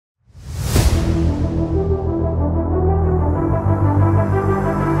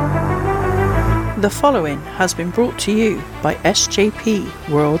The following has been brought to you by SJP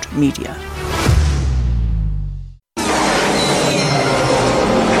World Media.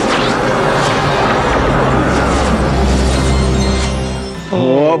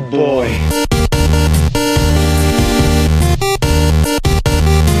 Oh boy.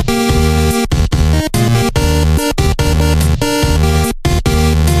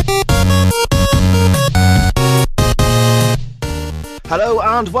 Hello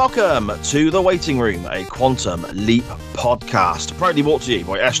and welcome to The Waiting Room, a Quantum Leap podcast, proudly brought to you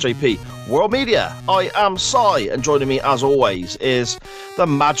by SJP World Media. I am Si, and joining me as always is the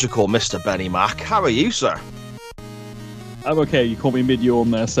magical Mr. Benny Mac. How are you, sir? I'm okay. You caught me mid-yawn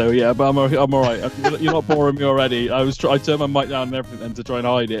there, so yeah, but I'm all right. You're not boring me already. I turned my mic down and everything to try and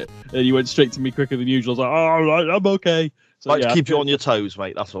hide it, and you went straight to me quicker than usual. I was like, oh, right, I'm okay. So, To keep you on your toes,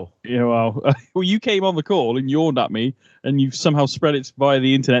 mate, that's all. Yeah, well, you came on the call and yawned at me, and you somehow spread it via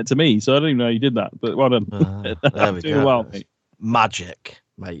the internet to me, so I don't even know how you did that, but well done. There we go. Well, mate. Magic,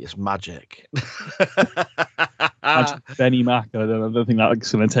 mate, it's magic. Benny Mac, I don't think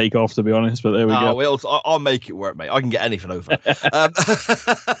that's going to take off, to be honest, but there we go. I'll make it work, mate. I can get anything over. A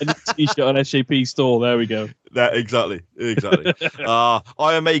t-shirt on SJP store, there we go. Exactly. I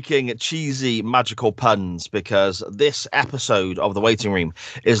am making cheesy, magical puns because this episode of The Waiting Room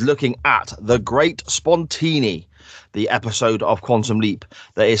is looking at the Great Spontini, the episode of Quantum Leap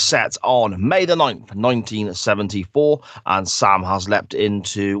that is set on May the 9th, 1974, and Sam has leapt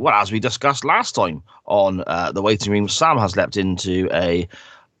into, well, as we discussed last time on The Waiting Room, Sam has leapt into a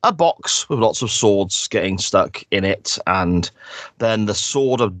box with lots of swords getting stuck in it, and then the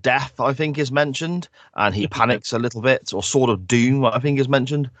sword of death, I think, is mentioned, and he panics a little bit, or sword of doom, I think, is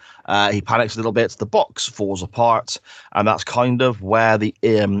mentioned. He panics a little bit, the box falls apart, and that's kind of where the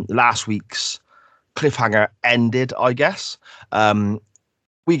last week's cliffhanger ended, I guess.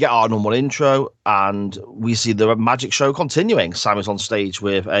 We get our normal intro and we see the magic show continuing. Sam is on stage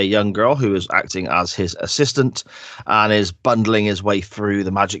with a young girl who is acting as his assistant and is bundling his way through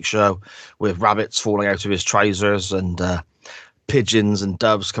the magic show with rabbits falling out of his trousers and pigeons and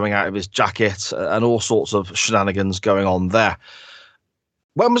doves coming out of his jacket and all sorts of shenanigans going on there.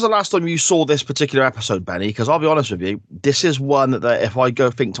 When was the last time you saw this particular episode, Benny? Because I'll be honest with you, this is one that if I go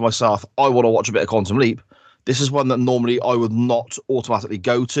think to myself, I want to watch a bit of Quantum Leap, this is one that normally I would not automatically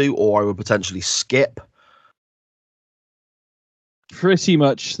go to, or I would potentially skip. Pretty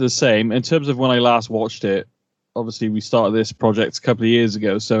much the same. In terms of when I last watched it, obviously we started this project a couple of years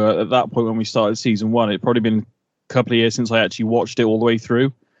ago, so at that point when we started season 1, it'd probably been a couple of years since I actually watched it all the way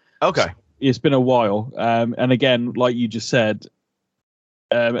through. Okay. So it's been a while. And again, like you just said,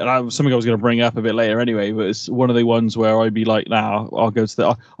 something I was going to bring up a bit later anyway, but it's one of the ones where I'd be like, now I'll go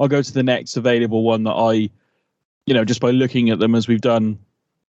to the next available one that I, just by looking at them as we've done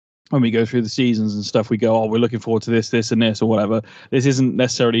when we go through the seasons and stuff, we go, oh, we're looking forward to this and this or whatever. This isn't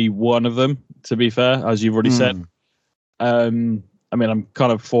necessarily one of them, to be fair, as you've already said. I'm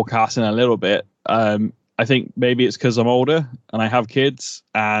kind of forecasting a little bit. I think maybe it's because I'm older and I have kids,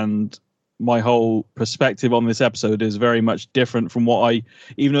 and my whole perspective on this episode is very much different from what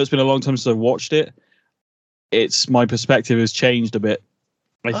even though it's been a long time since I've watched it, my perspective has changed a bit.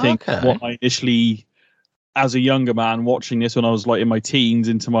 I think what I initially, as a younger man watching this when I was like in my teens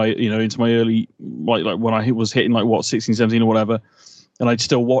into my early, like when I was hitting 16, 17 or whatever, and I'd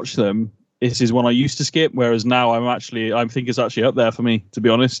still watch them. This is one I used to skip, whereas now I think it's actually up there for me, to be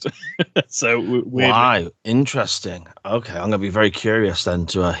honest. So weirdly. Wow, interesting. Okay, I'm going to be very curious then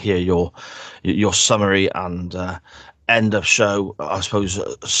to hear your summary and end of show, I suppose,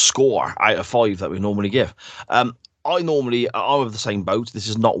 score out of 5 that we normally give. I'm of the same boat. This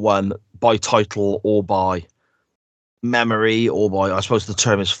is not one by title or by memory or by, I suppose the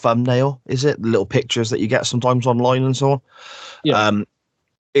term is thumbnail, is it? The little pictures that you get sometimes online and so on. Yeah.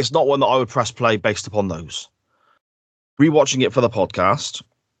 It's not one that I would press play based upon those. Rewatching it for the podcast,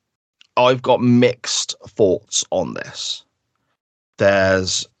 I've got mixed thoughts on this.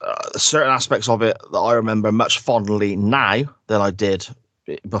 There's certain aspects of it that I remember much fondly now than I did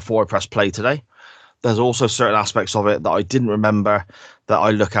before I pressed play today. There's also certain aspects of it that I didn't remember that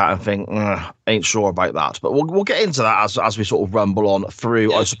I look at and think, ain't sure about that. But we'll get into that as we sort of rumble on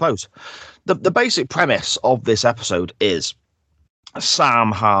through, I suppose. The basic premise of this episode is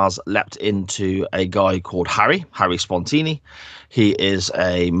Sam has leapt into a guy called Harry Spontini. He is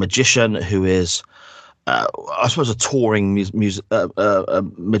a magician who is, I suppose, a touring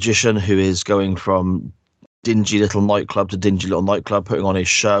magician who is going from dingy little nightclub to dingy little nightclub, putting on his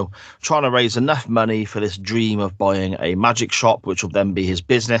show, trying to raise enough money for this dream of buying a magic shop, which will then be his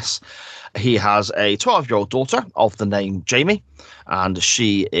business. He has a 12-year-old daughter of the name Jamie, and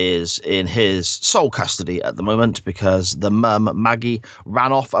she is in his sole custody at the moment because the mum, Maggie,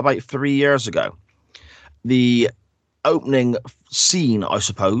 ran off about 3 years ago. The opening scene, I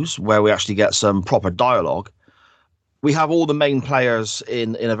suppose, where we actually get some proper dialogue, we have all the main players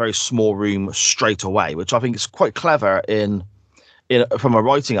in a very small room straight away, which I think is quite clever in from a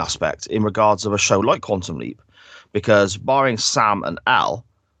writing aspect in regards of a show like Quantum Leap, because barring Sam and Al,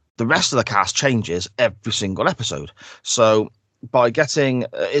 the rest of the cast changes every single episode. So by getting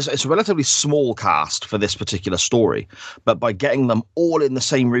it's a relatively small cast for this particular story, but by getting them all in the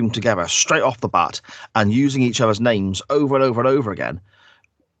same room together straight off the bat and using each other's names over and over and over again,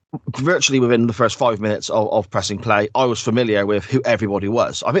 virtually within the first 5 minutes of pressing play, I was familiar with who everybody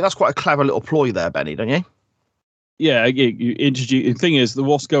was. I think that's quite a clever little ploy there, Benny, don't you? Yeah, you introduce. The thing is,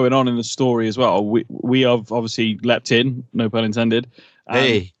 what's going on in the story as well. We have obviously leapt in, no pun intended.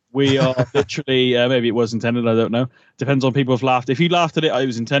 Hey, we are literally. Maybe it was intended. I don't know. Depends on people have laughed. If you laughed at it, it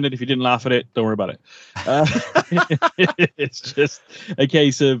was intended. If you didn't laugh at it, don't worry about it. It's just a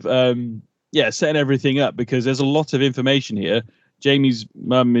case of setting everything up, because there's a lot of information here. Jamie's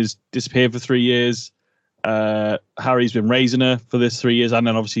mum is disappeared for 3 years. Harry's been raising her for this 3 years, and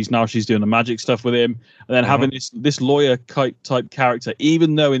then obviously now she's doing the magic stuff with him. And then having this lawyer type character,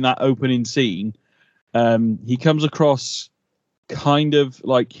 even though in that opening scene, he comes across kind of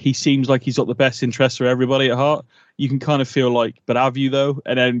like he seems like he's got the best interest for everybody at heart. You can kind of feel like, but have you though?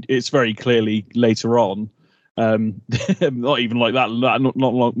 And then it's very clearly later on. Not even like that.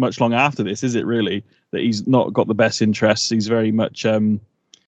 Not much long after this, is it really? That he's not got the best interests. He's very much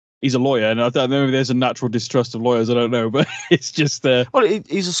he's a lawyer, and I don't know if there's a natural distrust of lawyers. I don't know, but it's just well,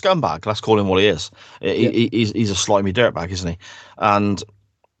 he's a scumbag. Let's call him what he is. He's a slimy dirtbag, isn't he? And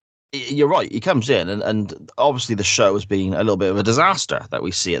you're right. He comes in, and obviously the show has been a little bit of a disaster that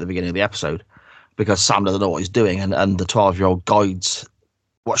we see at the beginning of the episode, because Sam doesn't know what he's doing, and the 12-year-old guides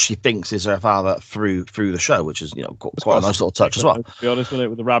what she thinks is her father through the show, which is quite a nice little touch as well. To be honest with it,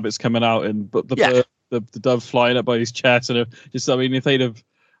 with the rabbits coming out and the dove flying up by his chest, and just if they'd have,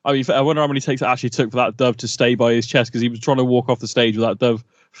 I wonder how many takes it actually took for that dove to stay by his chest, because he was trying to walk off the stage with that dove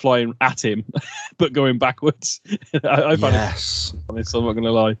flying at him, but going backwards. I found it funny, so I'm not going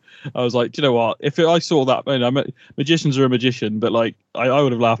to lie. I was like, do you know what? If I saw that, magicians are a magician, but like I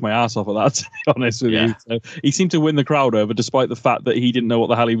would have laughed my ass off at that, to be honest with you. So he seemed to win the crowd over, despite the fact that he didn't know what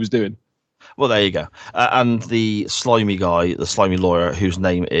the hell he was doing. Well, there you go. And the slimy guy, the slimy lawyer, whose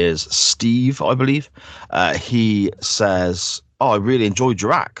name is Steve, I believe, he says, "Oh, I really enjoyed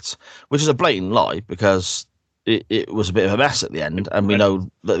your act," which is a blatant lie, because it was a bit of a mess at the end, and we know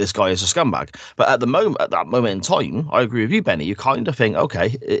that this guy is a scumbag. But at that moment in time, I agree with you, Benny. You kind of think,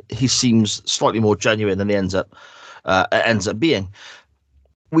 okay, he seems slightly more genuine than he ends up being.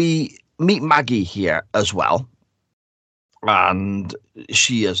 We meet Maggie here as well, and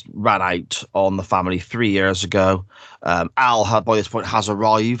she has ran out on the family 3 years ago. Al, by this point, has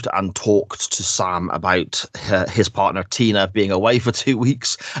arrived and talked to Sam about his partner Tina being away for 2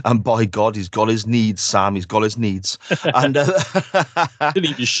 weeks, and by God, he's got his needs, Sam. He's got his needs. And didn't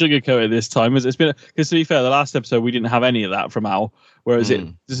even sugarcoat it this time. It's been, because to be fair, the last episode we didn't have any of that from Al. Whereas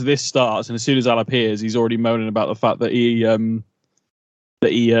this starts, and as soon as Al appears, he's already moaning about the fact that it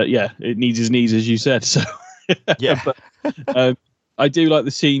needs his needs, as you said. So yeah. But, I do like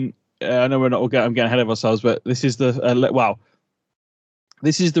the scene. I know I'm getting ahead of ourselves, but this is the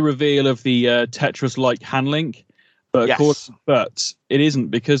this is the reveal of the Tetris-like hand link. But of course, but it isn't,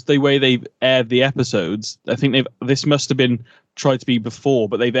 because the way they've aired the episodes, I think this must have been tried to be before,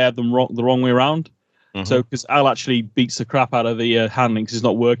 but they've aired them the wrong way around. Mm-hmm. So because Al actually beats the crap out of the hand link because it's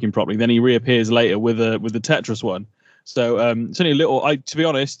not working properly, then he reappears later with the Tetris one. So it's only a little. To be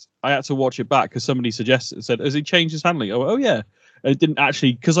honest, I had to watch it back because somebody said, "Has he changed his handling?" I went, "Oh yeah." And it didn't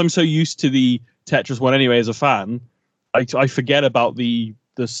actually, because I'm so used to the Tetris one anyway as a fan. I forget about the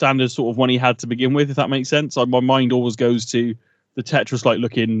standard sort of one he had to begin with, if that makes sense. My mind always goes to the Tetris like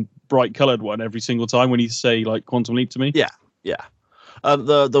looking bright coloured one every single time when you say like Quantum Leap to me. Yeah.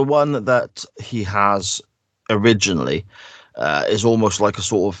 The one that he has originally is almost like a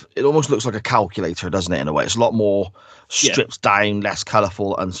sort of, it almost looks like a calculator, doesn't it, in a way? It's a lot more stripped down, less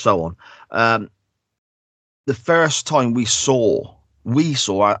colourful, and so on. The first time we saw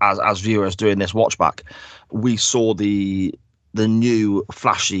as viewers doing this watch back, we saw the new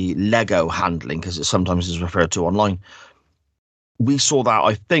flashy Lego handling, as it sometimes is referred to online. We saw that,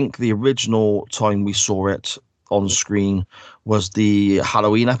 I think the original time we saw it, on screen was the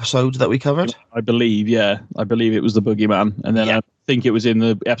Halloween episode that we covered. I believe it was the Boogeyman, and then I think it was in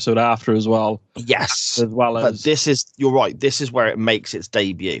the episode after as well. Yes, as well as. But you're right. This is where it makes its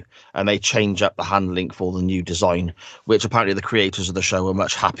debut, and they change up the hand link for the new design, which apparently the creators of the show were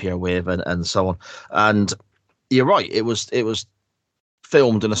much happier with, and so on. And you're right. It was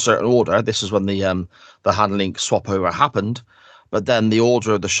filmed in a certain order. This is when the hand link swap over happened, but then the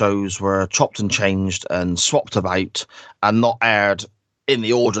order of the shows were chopped and changed and swapped about and not aired in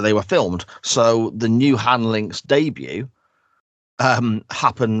the order they were filmed. So the new hand link's debut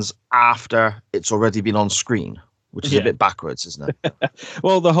happens after it's already been on screen, which is a bit backwards, isn't it?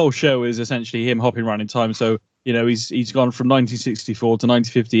 Well, the whole show is essentially him hopping around in time. So he's gone from 1964 to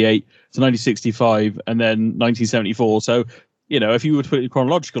 1958 to 1965 and then 1974. So if you were to put it in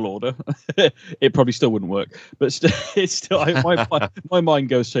chronological order, it probably still wouldn't work. But it's still my mind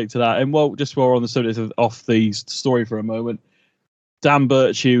goes straight to that. And just while we're on the subject of off the story for a moment, Dan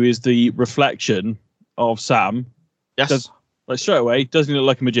Birchue is the reflection of Sam. Yes. Straight away, doesn't he look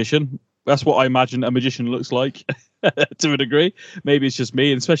like a magician? That's what I imagine a magician looks like to a degree. Maybe it's just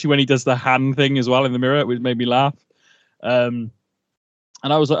me, and especially when he does the hand thing as well in the mirror, which made me laugh. And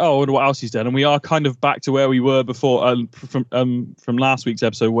I was like, oh, I wonder what else he's done. And we are kind of back to where we were before from last week's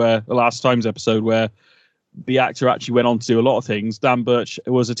episode, last time's episode, where the actor actually went on to do a lot of things. Dan Birch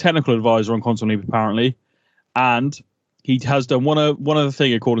was a technical advisor on Quantum Leap, apparently, and he has done one other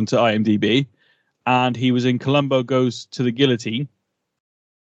thing according to IMDb, and he was in Columbo Goes to the Guillotine.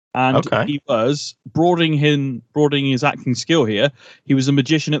 And he was broadening his acting skill here. He was a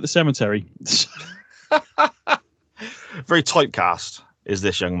magician at the cemetery. Very typecast is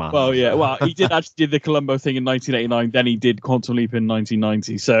this young man. Well, yeah. Well, he did actually did the Columbo thing in 1989. Then he did Quantum Leap in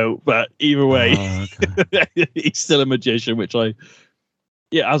 1990. So, but either way, he's still a magician. Which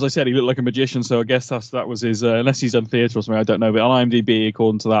as I said, he looked like a magician. So I guess that was his. Unless he's done theatre or something, I don't know. But on IMDb,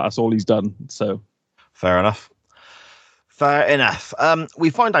 according to that's all he's done. So, fair enough. We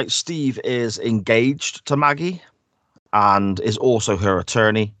find out Steve is engaged to Maggie, and is also her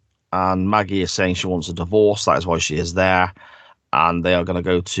attorney. And Maggie is saying she wants a divorce. That is why she is there. And they are going to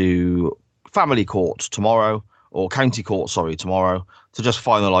go to family court tomorrow, or county court, tomorrow, to just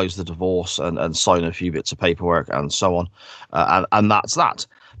finalise the divorce and sign a few bits of paperwork and so on. And that's that.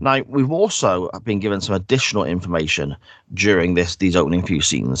 Now, we've also been given some additional information during these opening few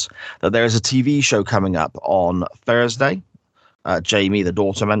scenes that there is a TV show coming up on Thursday. Jamie, the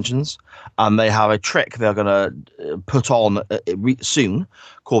daughter, mentions, and they have a trick they're going to put on soon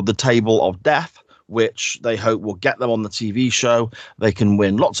called the Table of Death, which they hope will get them on the TV show. They can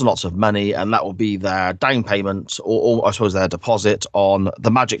win lots and lots of money, and that will be their down payment, or I suppose their deposit on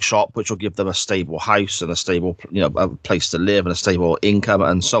the magic shop, which will give them a stable house and a stable, a place to live and a stable income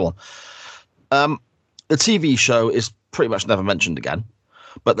and so on. The TV show is pretty much never mentioned again,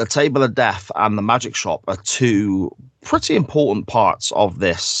 but the Table of Death and the magic shop are two pretty important parts of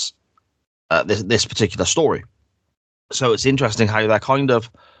this particular story. So it's interesting how they're kind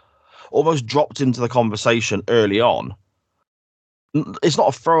of almost dropped into the conversation early on. It's not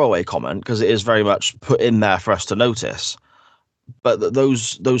a throwaway comment because it is very much put in there for us to notice. But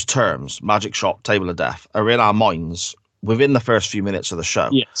those terms, magic shop, Table of Death, are in our minds within the first few minutes of the show.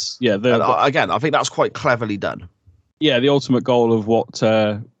 Yes, yeah. Again, I think that's quite cleverly done. Yeah, the ultimate goal of what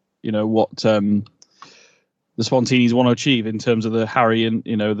the Spontinis want to achieve in terms of the Harry and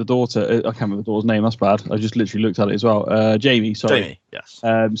the daughter. I can't remember the daughter's name. That's bad. I just literally looked at it as well. Jamie. Sorry. Jamie. Yes.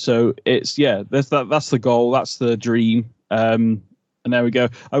 So it's that's the goal. That's the dream. And there we go.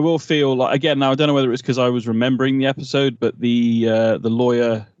 I will feel like, again, now I don't know whether it's because I was remembering the episode, but the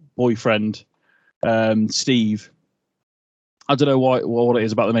lawyer boyfriend, Steve. I don't know what it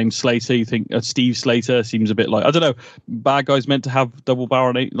is about the name Slater. You think Steve Slater seems a bit like, I don't know, bad guys meant to have double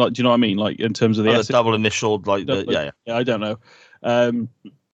barrel, like, do you know what I mean? Like in terms of the double initialed, like yeah. I don't know.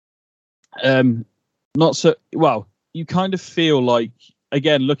 Not so well. You kind of feel like,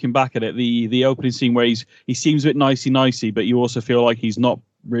 again, looking back at it, the opening scene where he seems a bit nicey, but you also feel like he's not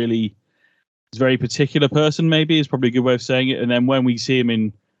really. He's a very particular person. Maybe is probably a good way of saying it. And then when we see him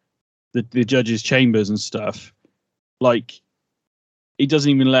in the judge's chambers and stuff, like. He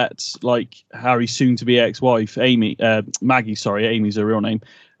doesn't even let like Harry's soon-to-be ex-wife, Maggie. Sorry, Amy's her real name.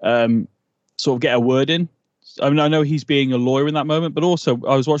 Sort of get a word in. I mean, I know he's being a lawyer in that moment, but also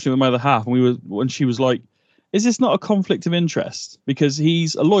I was watching with my other half, and when she was like, "Is this not a conflict of interest? Because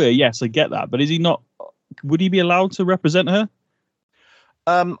he's a lawyer." Yes, I get that, but is he not? Would he be allowed to represent her?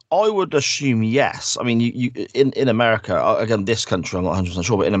 I would assume yes. I mean, you in America, again, this country, I'm not 100%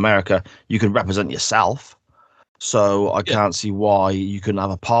 sure, but in America, you can represent yourself. So I can't see why you couldn't have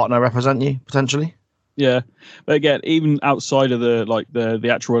a partner represent you, potentially. Yeah, but again, even outside of the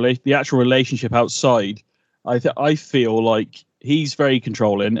actual relationship outside, I feel like he's very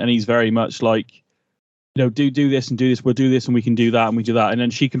controlling, and he's very much like, do this and do this. We'll do this, and we can do that, and we do that, and then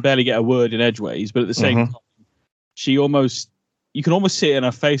she can barely get a word in edgeways. But at the same time, you can almost see it in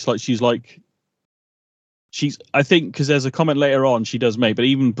her face, like I think, because there's a comment later on she does make, but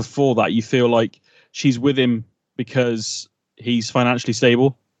even before that, you feel like she's with him because he's financially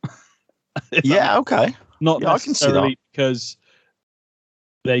stable. Yeah, okay. Not necessarily because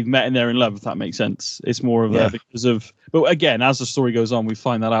they've met and they're in love, if that makes sense. It's more of because of, but again, as the story goes on, we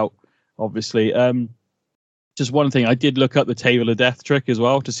find that out, obviously. Just one thing, I did look up the Table of Death trick as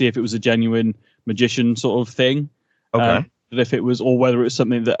well to see if it was a genuine magician sort of thing. Okay. If it was, or whether it was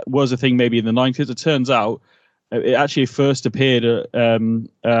something that was a thing maybe in the 90s. It turns out it actually first appeared at, I'm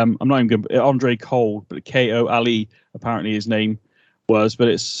not even going to, Andre Cole, but Kole, apparently his name was. But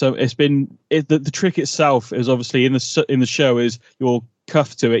the trick itself is obviously in the show is you're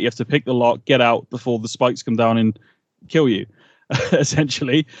cuffed to it. You have to pick the lock, get out before the spikes come down and kill you,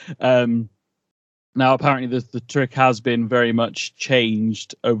 essentially. Now, apparently, the trick has been very much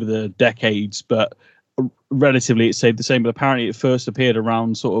changed over the decades, but relatively it stayed the same. But apparently, it first appeared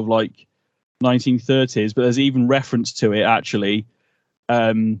around sort of like 1930s. But there's even reference to it actually.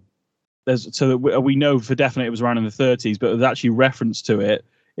 So that we know for definite it was around in the 30s, but there's actually reference to it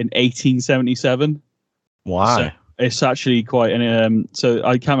in 1877. Wow. So it's actually quite an. So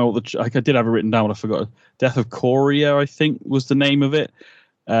I can't remember I did have it written down, but I forgot. Death of Coria, I think, was the name of it.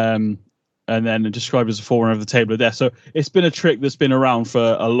 And then described as a forerunner of the Table of Death. So it's been a trick that's been around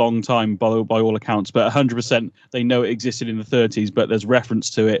for a long time by all accounts, but 100% they know it existed in the 30s, but there's reference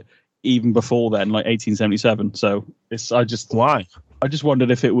to it even before then, like 1877. So I just wondered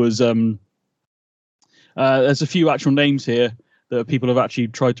if it was there's a few actual names here that people have actually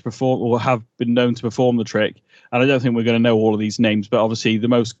tried to perform or have been known to perform the trick. And I don't think we're going to know all of these names, but obviously the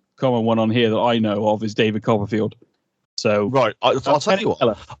most common one on here that I know of is David Copperfield. So right, I'll tell you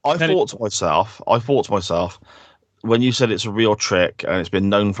what. I thought to myself, when you said it's a real trick and it's been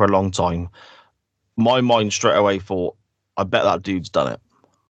known for a long time, my mind straight away thought, I bet that dude's done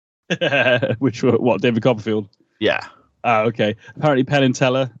it. Which what? David Copperfield? Yeah. Okay. Apparently, Penn and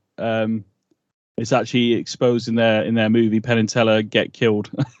Teller. It's actually exposed in their movie. Penn and Teller get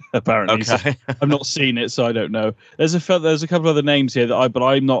killed. Apparently, okay. So I've not seen it, so I don't know. There's a couple other names here but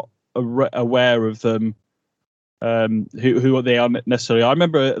I'm not aware of them. Who they are necessarily. I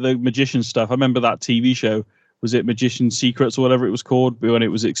remember the magician stuff. I remember that TV show. Was it Magician Secrets or whatever it was called, when it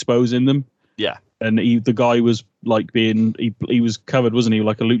was exposing them? Yeah. And the guy was like he was covered, wasn't he,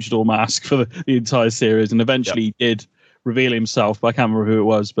 like a luchador mask for the entire series, and eventually he did reveal himself, but I can't remember who it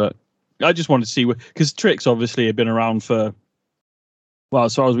was. But I just wanted to see, because tricks obviously have been around for, well,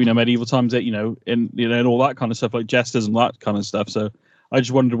 as far as we know, medieval times, that and all that kind of stuff, like jesters and that kind of stuff. So I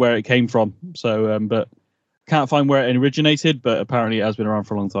just wondered where it came from. So but can't find where it originated, but apparently it has been around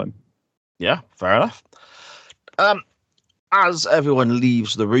for a long time. Yeah, fair enough. As everyone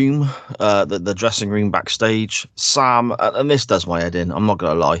leaves the room, the dressing room backstage, Sam, and this does my head in, I'm not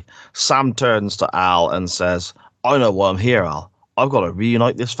going to lie, Sam turns to Al and says, I know why I'm here, Al. I've got to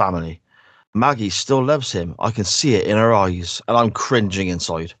reunite this family. Maggie still loves him. I can see it in her eyes, and I'm cringing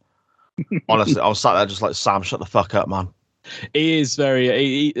inside. Honestly, I was sat there just like, Sam, shut the fuck up, man. He is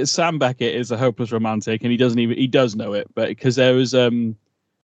Sam Beckett is a hopeless romantic, and he does know it, but because there was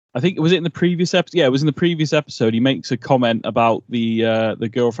I think was it in the previous episode? Yeah, it was in the previous episode. He makes a comment about the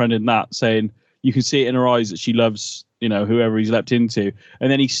girlfriend in that, saying you can see it in her eyes that she loves whoever he's leapt into,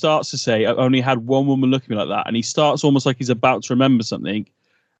 and then he starts to say, I only had one woman look at me like that, and he starts almost like he's about to remember something,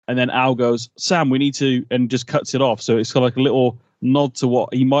 and then Al goes, Sam, we need to, and just cuts it off. So it's kind of like a little nod to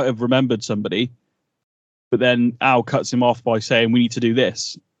what he might have remembered somebody. But then Al cuts him off by saying, we need to do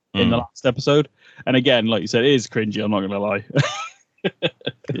this in the last episode. And again, like you said, it is cringy. I'm not going to lie.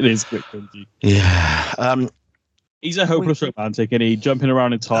 It is a bit cringy. Yeah. He's a hopeless romantic, and he jumping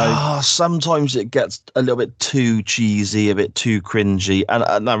around in time. Sometimes it gets a little bit too cheesy, a bit too cringy.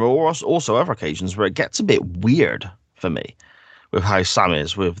 And there are also other occasions where it gets a bit weird for me with how Sam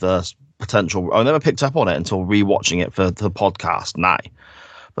is with the potential. I never picked up on it until rewatching it for the podcast now.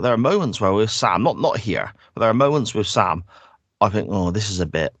 But there are moments where with Sam, not here, but there are moments with Sam, I think, oh, this is a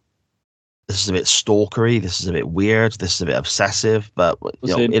bit stalkery, this is a bit weird, this is a bit obsessive, but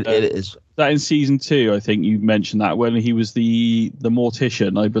it is. That in season 2, I think you mentioned that when he was the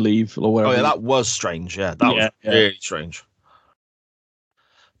mortician, I believe, or whatever. Oh yeah, that was strange. Yeah, that was really strange.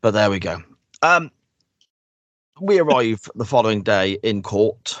 But there we go. We arrive the following day in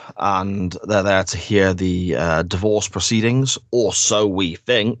court, and they're there to hear the divorce proceedings, or so we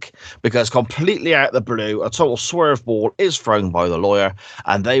think, because completely out of the blue, a total swerve ball is thrown by the lawyer,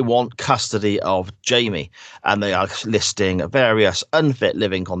 and they want custody of Jamie, and they are listing various unfit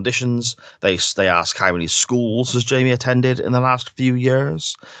living conditions. They ask how many schools has Jamie attended in the last few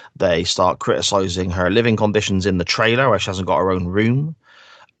years. They start criticising her living conditions in the trailer, where she hasn't got her own room,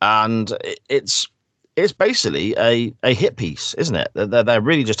 and it's basically a hit piece, isn't it? They're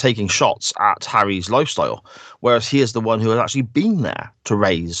really just taking shots at Harry's lifestyle, whereas he is the one who has actually been there to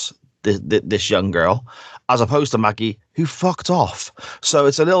raise this young girl, as opposed to Maggie, who fucked off. So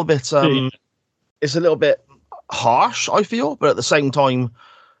it's a little bit harsh, I feel, but at the same time,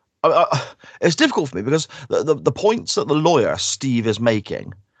 it's difficult for me because the points that the lawyer Steve is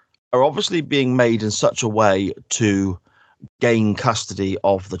making are obviously being made in such a way to gain custody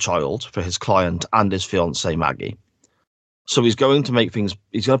of the child for his client and his fiancée Maggie. So he's going to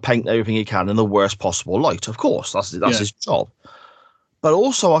paint everything he can in the worst possible light. Of course, that's his job. But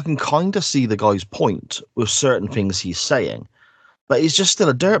also I can kind of see the guy's point with certain things he's saying, but he's just still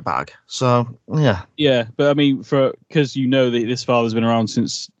a dirtbag. So yeah. Yeah, but I mean, because that this father's been around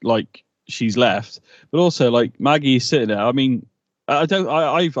since like she's left, but also like Maggie is sitting there. I mean, I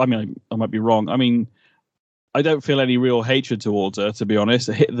might be wrong. I mean, I don't feel any real hatred towards her, to be honest.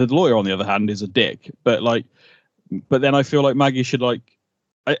 The lawyer, on the other hand, is a dick. But then I feel like Maggie should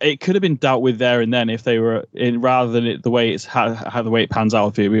it could have been dealt with there and then if they were in, rather than the way the way it pans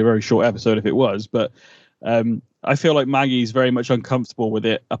out. It would be a very short episode if it was. But I feel like Maggie's very much uncomfortable with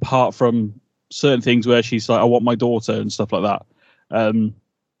it, apart from certain things where she's like, "I want my daughter" and stuff like that.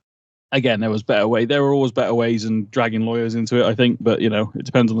 Again, there were always better ways in dragging lawyers into it, I think. But it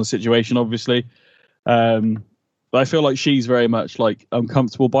depends on the situation, obviously. But I feel like she's very much like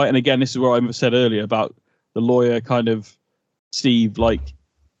uncomfortable by it. And again, this is what I said earlier about the lawyer kind of Steve like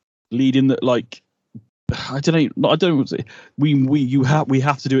leading that, like, I don't know. We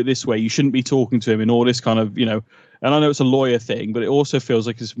have to do it this way. You shouldn't be talking to him in all this kind of, and I know it's a lawyer thing, but it also feels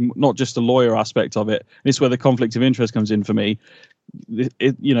like it's not just a lawyer aspect of it. And it's where the conflict of interest comes in for me. They're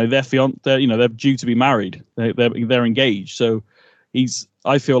due to be married. They're engaged. So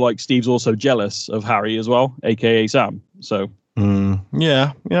I feel like Steve's also jealous of Harry as well, aka Sam. So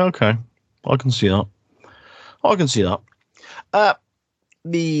yeah, okay, I can see that.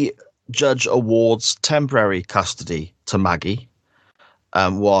 The judge awards temporary custody to Maggie,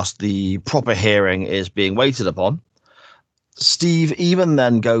 whilst the proper hearing is being waited upon. Steve even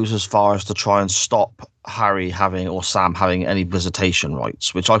then goes as far as to try and stop Harry or Sam having any visitation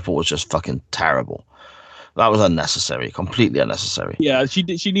rights, which I thought was just fucking terrible. That was unnecessary, completely unnecessary. Yeah, she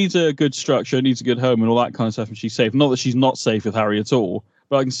needs a good structure, needs a good home and all that kind of stuff, and she's safe. Not that she's not safe with Harry at all,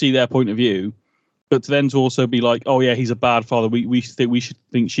 but I can see their point of view. But to also be like, oh yeah, he's a bad father. We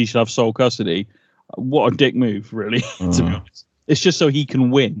think she should have sole custody. What a dick move, really. To be honest, it's just so he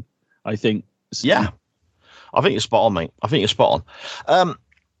can win. I think. Yeah, I think you're spot on, mate. I think you're spot on.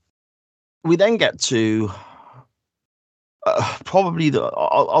 We then get to. Probably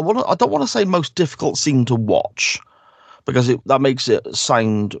I don't want to say most difficult scene to watch, because that makes it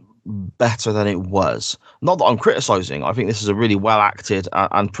sound better than it was. Not that I'm criticizing. I think this is a really well acted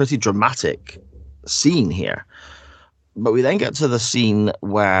and pretty dramatic scene here. But we then get to the scene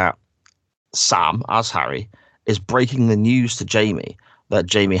where Sam, as Harry, is breaking the news to Jamie that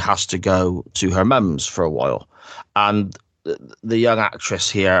Jamie has to go to her mum's for a while, and the young actress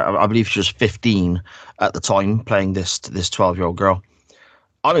here, I believe she was 15 at the time, playing this 12-year-old girl.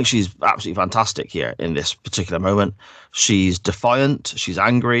 I think she's absolutely fantastic here in this particular moment. She's defiant, she's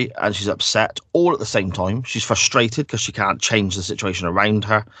angry, and she's upset all at the same time. She's frustrated because she can't change the situation around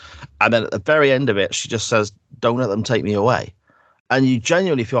her. And then at the very end of it, she just says, "Don't let them take me away." And you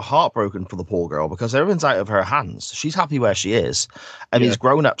genuinely feel heartbroken for the poor girl because everything's out of her hands. She's happy where she is. And these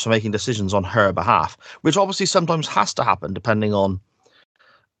grown-ups are making decisions on her behalf, which obviously sometimes has to happen depending on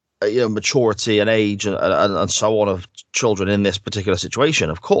maturity and age and so on of children in this particular situation,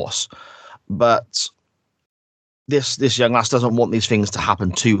 of course. But this young lass doesn't want these things to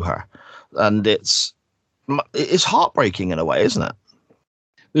happen to her. And it's heartbreaking in a way, isn't it?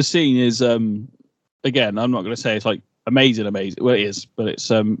 The scene is, again, I'm not going to say it's like amazing. Well, it is, but it's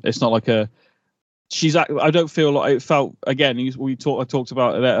not like I don't feel like it felt, again, I talked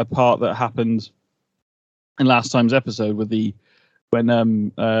about a part that happened in last time's episode with when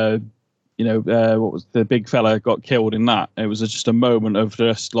what was the big fella got killed in that. It was just a moment of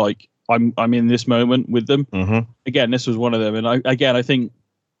just like, I'm in this moment with them. Mm-hmm. Again, this was one of them. And I think,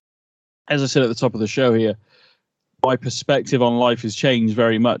 as I said at the top of the show here, my perspective on life has changed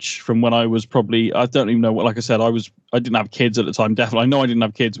very much from when I was probably, I don't even know what, like I said, I didn't have kids at the time. Definitely. I know I didn't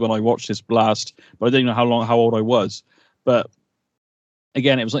have kids when I watched this last, but I didn't know how old I was. But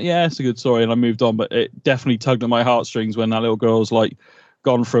again, it was like, yeah, it's a good story. And I moved on, but it definitely tugged at my heartstrings when that little girl's like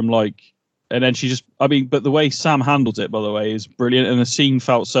gone from like, and then she just, I mean, but the way Sam handled it, by the way, is brilliant. And the scene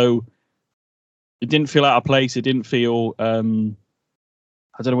felt so, it didn't feel out of place. It didn't feel,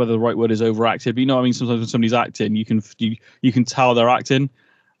 I don't know whether the right word is overacted, but you know what I mean? Sometimes when somebody's acting, you can tell they're acting.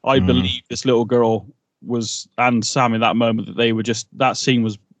 I believe this little girl was, and Sam in that moment, that they were just, that scene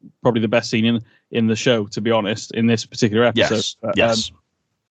was probably the best scene in the show, to be honest, in this particular episode. Yes, but, yes.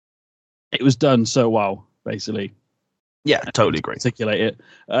 It was done so well, basically. Yeah, totally agree. Articulate it.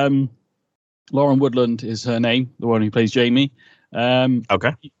 Lauren Woodland is her name, the one who plays Jamie.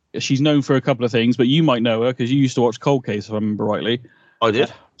 Okay. She's known for a couple of things, but you might know her because you used to watch Cold Case, if I remember rightly. I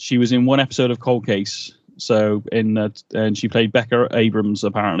did. She was in one episode of Cold Case, so and she played Becca Abrams.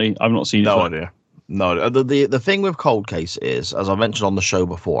 Apparently, I've not seen it. No idea. No, the thing with Cold Case is, as I mentioned on the show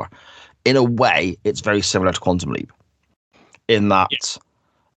before, in a way, it's very similar to Quantum Leap, in that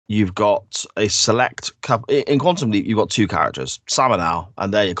you've got a select couple. In Quantum Leap, you've got two characters, Sam and Al,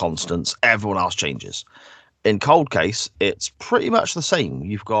 and they're your constants. Everyone else changes. In Cold Case, it's pretty much the same.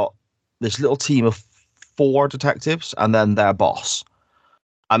 You've got this little team of 4 detectives, and then their boss.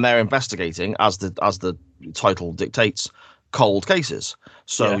 And they're investigating, as the title dictates, cold cases.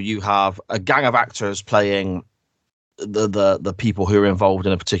 So you have a gang of actors playing the people who are involved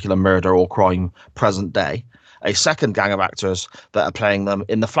in a particular murder or crime present day. A second gang of actors that are playing them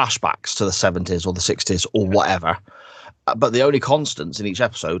in the flashbacks to the 70s or the 60s or whatever. But the only constants in each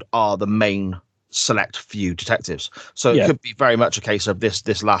episode are the main select few detectives. So it could be very much a case of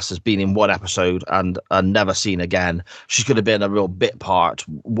this lass has been in one episode and never seen again. She could have been a real bit part,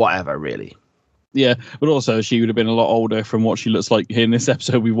 whatever, really. Yeah, but also she would have been a lot older from what she looks like in this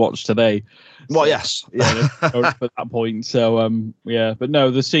episode we watched today. Well, yes. Yeah, at that point. So, yeah. But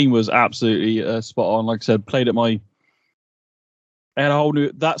no, the scene was absolutely spot on. Like I said, played at my... I had a whole new...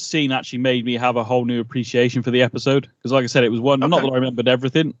 That scene actually made me have a whole new appreciation for the episode. Because like I said, it was one... Okay. Not that I remembered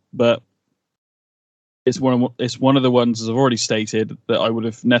everything, but it's one of the ones, as I've already stated, that I would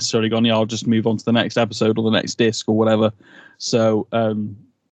have necessarily gone, yeah, I'll just move on to the next episode or the next disc or whatever. So,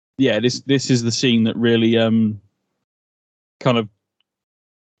 yeah, this is the scene that really kind of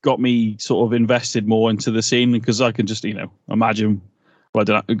got me sort of invested more into the scene, because I can just, imagine what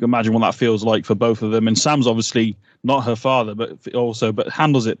that feels like for both of them. And Sam's obviously not her father, but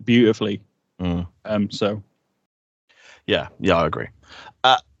handles it beautifully. So, yeah, I agree.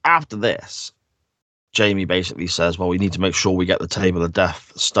 After this, Jamie basically says, well, we need to make sure we get the table of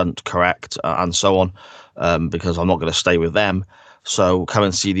death stunt correct and so on, because I'm not going to stay with them. So come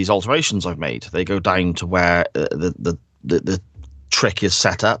and see these alterations I've made. They go down to where the trick is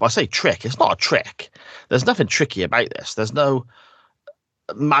set up. I say trick, it's not a trick. There's nothing tricky about this. There's no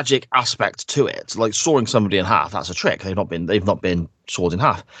magic aspect to it. Like sawing somebody in half, that's a trick. They've not been sawed in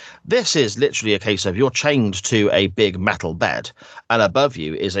half. This is literally a case of you're chained to a big metal bed, and above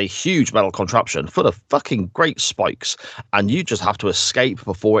you is a huge metal contraption full of fucking great spikes, and you just have to escape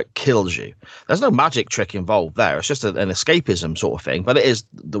before it kills you. There's no magic trick involved there. It's just an escapism sort of thing, but it is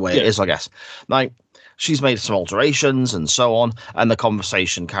the way it is, I guess. Now, she's made some alterations and so on, and the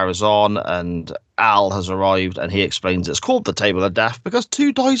conversation carries on, and Al has arrived, and he explains it's called the Table of Death because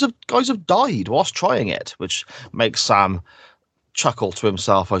 2 guys have died whilst trying it, which makes Sam chuckle to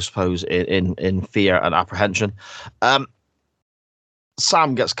himself, I suppose, in fear and apprehension.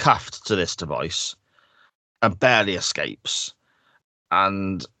 Sam gets cuffed to this device and barely escapes.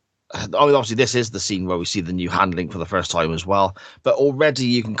 And obviously this is the scene where we see the new handling for the first time as well, but already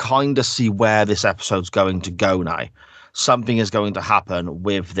you can kind of see where this episode's going to go now. Something is going to happen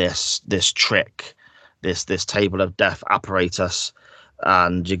with this trick, this table of death apparatus,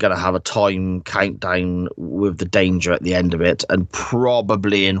 and you're going to have a time countdown with the danger at the end of it, and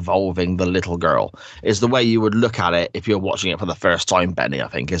probably involving the little girl, is the way you would look at it if you're watching it for the first time, Benny, I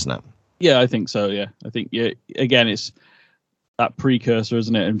think, isn't it? Yeah, I think so, yeah. I think, yeah, again, it's that precursor,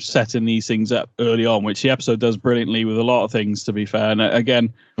 isn't it, and setting these things up early on, which the episode does brilliantly with a lot of things, to be fair. And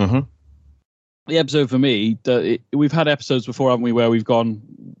again, the episode for me, we've had episodes before, haven't we, where we've gone,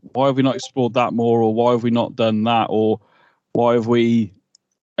 why have we not explored that more, or why have we not done that, or why have we,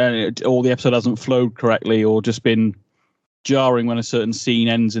 or the episode hasn't flowed correctly, or just been jarring when a certain scene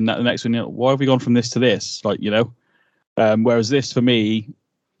ends and that the next one, why have we gone from this to this, whereas this for me,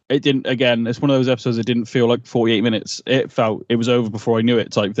 it didn't. Again, it's one of those episodes that didn't feel like 48 minutes. It felt it was over before I knew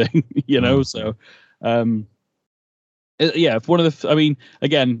it, type thing. So Yeah, one of the. I mean,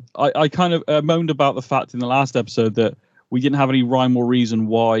 again, I kind of moaned about the fact in the last episode that we didn't have any rhyme or reason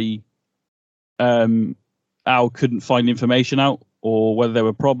why Al couldn't find information out, or whether there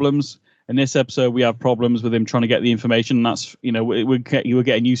were problems. In this episode, we have problems with him trying to get the information. And that's, you know, we're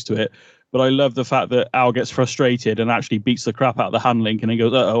getting used to it. But I love the fact that Al gets frustrated and actually beats the crap out of the hand link and then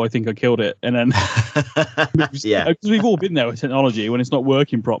goes, "Oh, I think I killed it." And then, yeah, because we've all been there with technology when it's not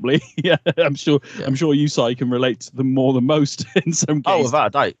working properly. Yeah, I'm sure you, Si, can relate to them more than most in some cases. Oh, without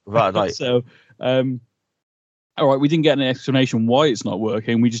a doubt. So, all right, we didn't get an explanation why it's not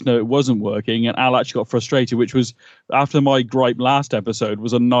working. We just know it wasn't working, and Al actually got frustrated, which was, after my gripe last episode,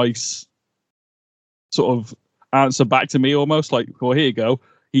 was a nice sort of answer back to me, almost like, "Well, here you go."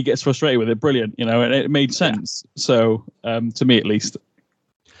 He gets frustrated with it. Brilliant, you know, and it made sense. Yeah. So, to me at least.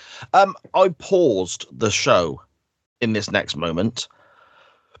 I paused the show in this next moment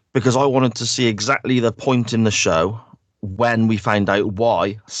because I wanted to see exactly the point in the show when we found out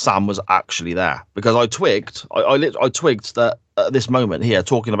why Sam was actually there. Because I twigged that at this moment here,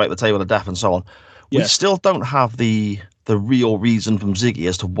 talking about the Table of Death and so on, we still don't have the real reason from Ziggy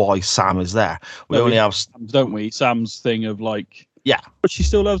as to why Sam is there. We only have, don't we? Sam's thing of like, yeah, but she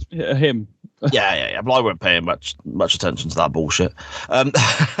still loves him. yeah. But I weren't paying much attention to that bullshit.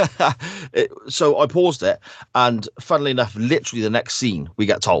 So I paused it, and funnily enough, literally the next scene we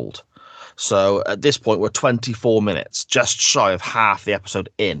get told. So at this point, we're 24 minutes, just shy of half the episode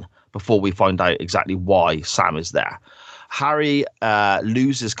in, before we find out exactly why Sam is there. Harry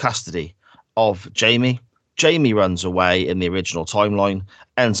loses custody of Jamie. Jamie runs away in the original timeline,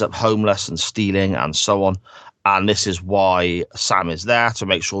 ends up homeless and stealing and so on. And this is why Sam is there, to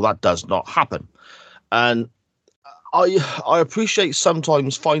make sure that does not happen. And I appreciate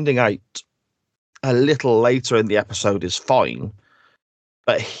sometimes finding out a little later in the episode is fine.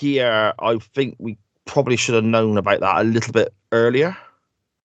 But here, I think we probably should have known about that a little bit earlier.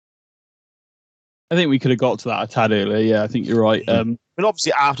 I think we could have got to that a tad earlier. Yeah, I think you're right. I mean,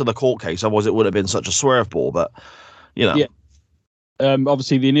 obviously after the court case, otherwise it would have been such a swerve ball. But, you know. Yeah.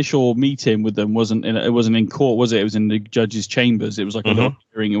 Obviously, the initial meeting with them wasn't in court, was it? It was in the judge's chambers. It was like a little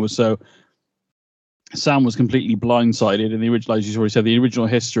hearing. It was so. Sam was completely blindsided in the original, as you already said, the original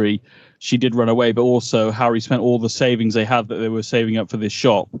history. She did run away, but also Harry spent all the savings they had that they were saving up for this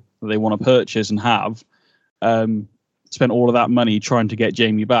shop that they want to purchase and have. Spent all of that money trying to get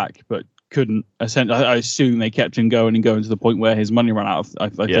Jamie back, but couldn't. I assume they kept him going to the point where his money ran out. I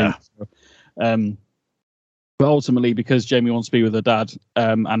think. So, but ultimately, because Jamie wants to be with her dad,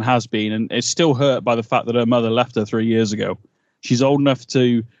 and has been, and is still hurt by the fact that her mother left her 3 years ago. She's old enough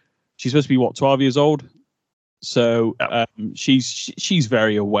to. She's supposed to be 12 years old, so she's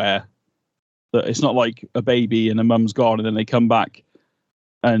very aware that it's not like a baby and a mum's gone and then they come back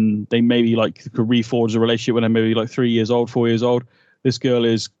and they maybe like could reforge a relationship when they're maybe like 3 years old, 4 years old. This girl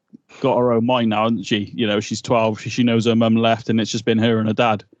has got her own mind now, hasn't she? You know, she's 12. She knows her mum left, and it's just been her and her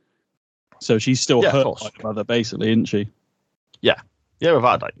dad. So she's still hurt by her mother, basically, isn't she? Yeah,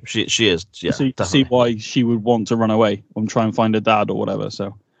 without doubt, she is. Yeah, see why she would want to run away and try and find her dad or whatever.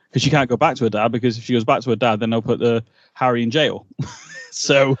 So. Because she can't go back to her dad, because if she goes back to her dad, then they'll put Harry in jail.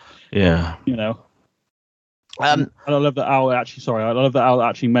 So, yeah, you know. And I love that Al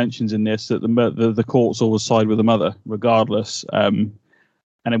actually mentions in this that the courts always side with the mother, regardless. And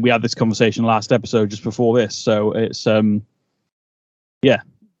then we had this conversation last episode just before this, so it's yeah,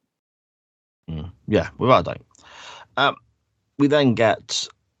 without doubt. We then get,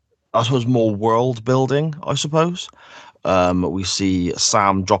 I suppose, more world building. I suppose. We see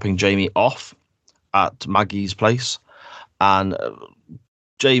Sam dropping Jamie off at Maggie's place, and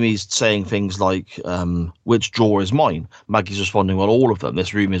Jamie's saying things like, which drawer is mine? Maggie's responding, well, all of them.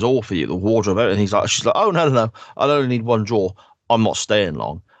 This room is all for you, the wardrobe. And she's like, oh, no. I only need one drawer. I'm not staying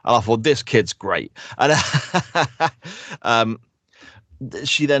long. And I thought, this kid's great. And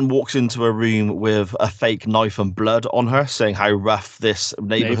she then walks into a room with a fake knife and blood on her, saying how rough this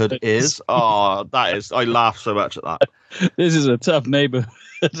neighborhood is. Oh, I laughed so much at that. This is a tough neighborhood.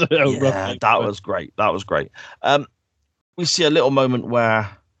 That was great. We see a little moment where,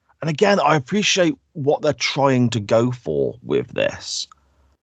 and again, I appreciate what they're trying to go for with this.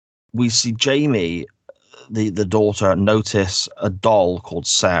 We see Jamie, the daughter, notice a doll called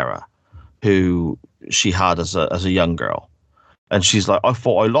Sarah, who she had as a young girl. And she's like, I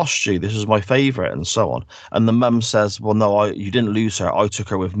thought I lost you. This is my favorite, and so on. And the mum says, well, no, you didn't lose her. I took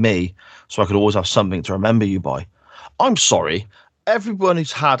her with me so I could always have something to remember you by. I'm sorry. Everyone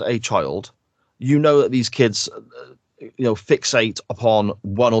who's had a child, you know that these kids, fixate upon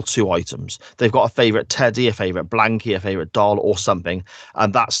one or two items. They've got a favorite teddy, a favorite blankie, a favorite doll, or something,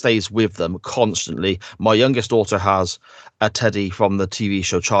 and that stays with them constantly. My youngest daughter has a teddy from the TV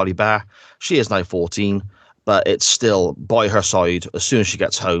show Charlie Bear. She is now 14, but it's still by her side as soon as she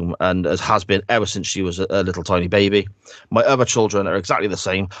gets home, and it has been ever since she was a little tiny baby. My other children are exactly the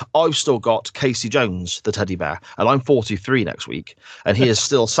same. I've still got Casey Jones, the teddy bear, and I'm 43 next week, and he is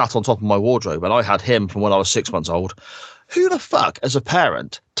still sat on top of my wardrobe, and I had him from when I was 6 months old. Who the fuck, as a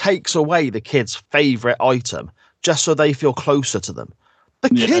parent, takes away the kid's favourite item just so they feel closer to them? The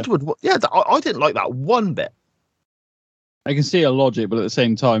kid would... Yeah, I didn't like that one bit. I can see a logic, but at the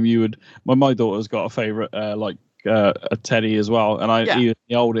same time, you would. My daughter's got a favorite, a teddy as well, and even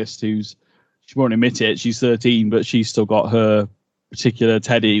the oldest, she won't admit it, she's 13, but she's still got her particular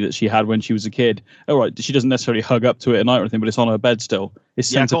teddy that she had when she was a kid. All right, she doesn't necessarily hug up to it at night or anything, but it's on her bed still. It's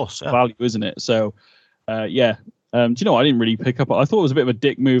sentimental value, isn't it? So, do you know? I didn't really pick up. I thought it was a bit of a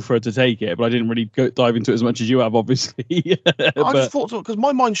dick move for her to take it, but I didn't really dive into it as much as you have, obviously. I just thought, because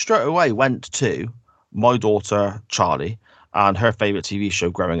my mind straight away went to my daughter Charlie. And her favourite TV show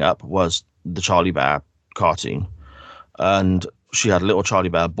growing up was the Charlie Bear cartoon. And she had a little Charlie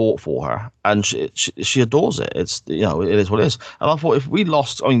Bear bought for her. And she adores it. It's, it is what it is. And I thought if we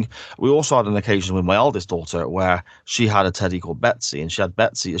lost... we also had an occasion with my eldest daughter where she had a teddy called Betsy. And she had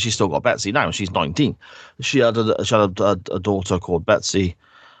Betsy... She's still got Betsy now. She's 19. She had a daughter called Betsy...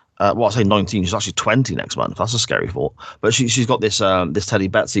 I say 19. She's actually 20 next month. That's a scary thought. But she's got this teddy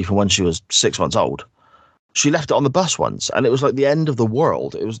Betsy from when she was 6 months old. She left it on the bus once, and it was like the end of the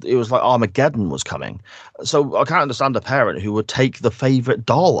world. It was like Armageddon was coming. So I can't understand a parent who would take the favourite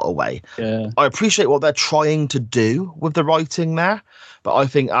doll away. Yeah. I appreciate what they're trying to do with the writing there, but I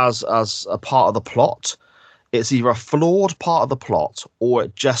think as a part of the plot, it's either a flawed part of the plot or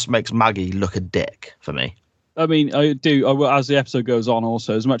it just makes Maggie look a dick for me. I mean, I will, as the episode goes on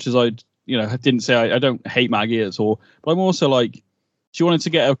also, as much as I didn't say I don't hate Maggie at all, but I'm also like, she wanted to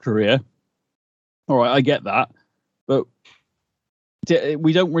get a career. All right, I get that, but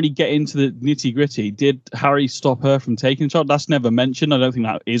we don't really get into the nitty gritty. Did Harry stop her from taking the child? That's never mentioned. I don't think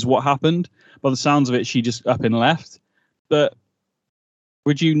that is what happened. By the sounds of it, she just up and left. But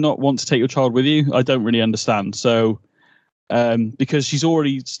would you not want to take your child with you? I don't really understand. So, because she's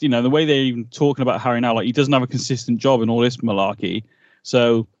already, the way they're even talking about Harry now, like he doesn't have a consistent job and all this malarkey.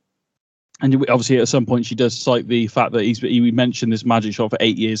 So. And obviously, at some point, she does cite the fact that he mentioned this magic shop for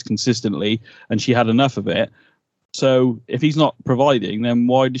 8 years consistently, and she had enough of it. So if he's not providing, then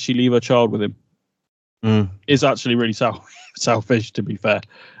why did she leave her child with him? It's actually really selfish, to be fair.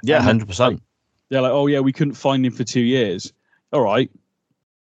 Yeah, 100%. They're like, oh, yeah, we couldn't find him for 2 years. All right.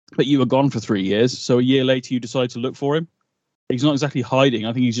 But you were gone for 3 years. So a year later, you decide to look for him. He's not exactly hiding.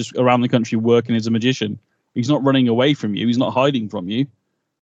 I think he's just around the country working as a magician. He's not running away from you. He's not hiding from you.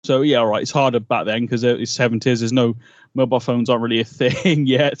 So, yeah, all right, it's harder back then because it's 70s. There's no mobile phones aren't really a thing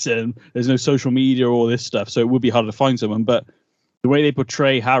yet, and there's no social media or all this stuff. So it would be harder to find someone. But the way they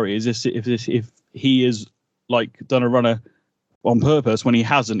portray Harry is if he is like done a runner on purpose when he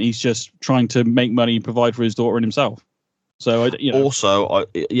hasn't, he's just trying to make money and provide for his daughter and himself. So, Also,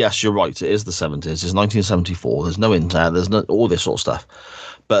 yes, you're right. It is the 70s. It's 1974. There's no internet. There's no all this sort of stuff.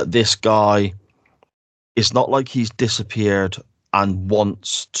 But this guy, it's not like he's disappeared and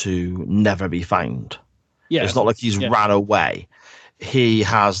wants to never be found. Yeah, it's not like he's ran away. He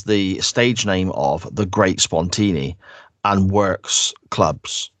has the stage name of the Great Spontini and works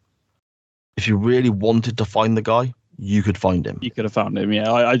clubs. If you really wanted to find the guy, you could find him. You could have found him, yeah.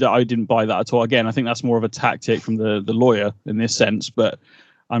 I didn't buy that at all. Again, I think that's more of a tactic from the lawyer in this sense, but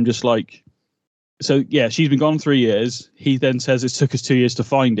I'm just like... So, yeah, she's been gone 3 years. He then says it took us 2 years to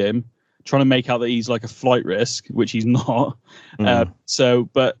find him, trying to make out that he's like a flight risk, which he's not.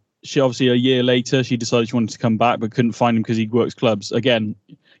 But she obviously a year later, she decided she wanted to come back, but couldn't find him because he works clubs. Again,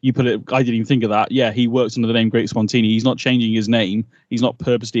 you put it, I didn't even think of that. Yeah, he works under the name Great Spontini. He's not changing his name. He's not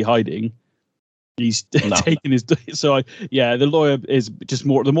purposely hiding. He's taking his... So, the lawyer is just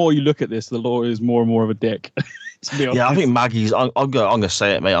more... The more you look at this, the lawyer is more and more of a dick. Yeah, I think Maggie's... I'm going to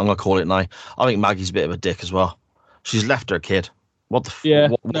say it, mate. I'm going to call it now. I think Maggie's a bit of a dick as well. She's left her kid. What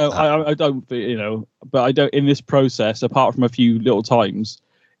the I don't, but I don't, in this process, apart from a few little times,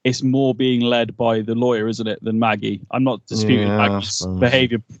 it's more being led by the lawyer, isn't it, than Maggie? I'm not disputing Maggie's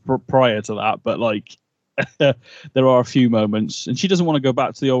behavior prior to that, but like, there are a few moments, and she doesn't want to go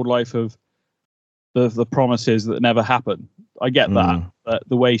back to the old life of the promises that never happen. I get that, but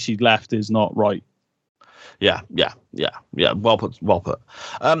the way she left is not right. Yeah. Well put.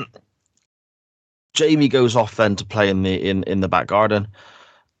 Jamie goes off then to play in the back garden.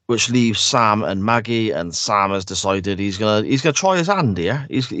 which leaves Sam and Maggie. And Sam has decided he's gonna try his hand here.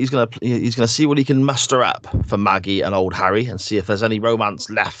 He's gonna see what he can muster up for Maggie and old Harry, and see if there's any romance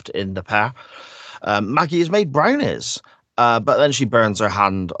left in the pair. Maggie has made brownies, but then she burns her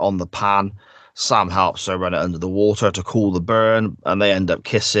hand on the pan. Sam helps her run it under the water to cool the burn, and they end up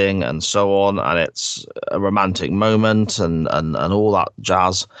kissing and so on, and it's a romantic moment and all that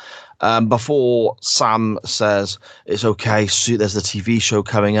jazz. Before Sam says, it's okay, Sue, there's the TV show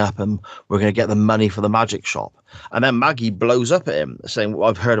coming up and we're going to get the money for the magic shop. And then Maggie blows up at him, saying, well,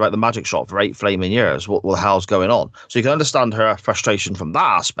 I've heard about the magic shop for 8 flaming years. What the hell's going on? So you can understand her frustration from that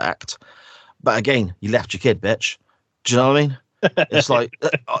aspect. But again, you left your kid, bitch. Do you know what I mean? It's like,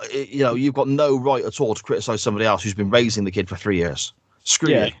 you've got no right at all to criticize somebody else who's been raising the kid for 3 years. Screw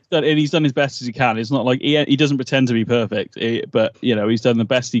you. And he's done his best as he can. It's not like he doesn't pretend to be perfect, but he's done the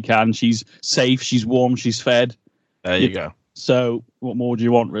best he can. She's safe, she's warm, she's fed. There you go. So what more do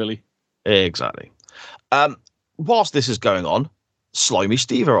you want, really? Exactly. Whilst this is going on, Slimy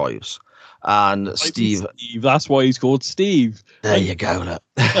Steve arrives. And Steve, that's why he's called Steve. There you go.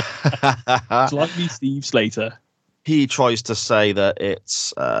 Look. Slimy Steve Slater. He tries to say that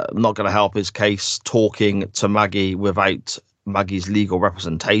it's not going to help his case talking to Maggie without Maggie's legal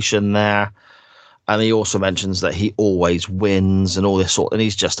representation there. And he also mentions that he always wins and all this sort, and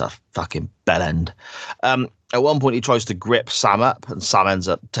he's just a fucking bellend. At one point, he tries to grip Sam up, and Sam ends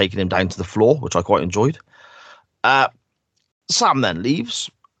up taking him down to the floor, which I quite enjoyed. Sam then leaves.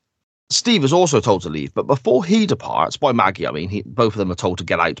 Steve is also told to leave, but before he departs, by Maggie, I mean, both of them are told to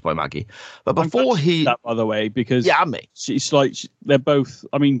get out by Maggie. But before that, by the way, because me. She's like, they're both,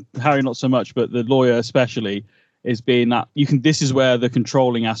 I mean, Harry not so much, but the lawyer especially is being that this is where the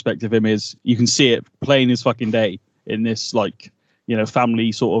controlling aspect of him is. You can see it plain as fucking day in this,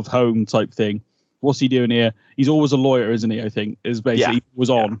 family sort of home type thing. What's he doing here? He's always a lawyer, isn't he? I think is basically was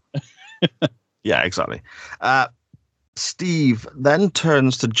on. Yeah, exactly. Steve then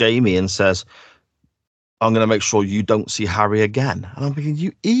turns to Jamie and says, I'm going to make sure you don't see Harry again. And I'm thinking,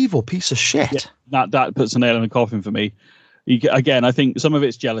 you evil piece of shit. Yeah, that puts a nail in the coffin for me. Again, I think some of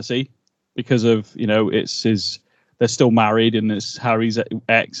it's jealousy because of, they're still married and it's Harry's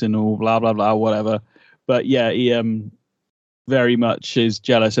ex and all blah, blah, blah, whatever. But yeah, he very much is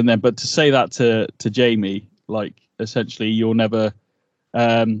jealous. And then, but to say that to Jamie, like essentially you'll never...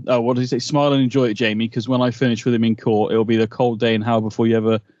 what did he say? Smile and enjoy it, Jamie, because when I finish with him in court, it'll be the cold day in hell before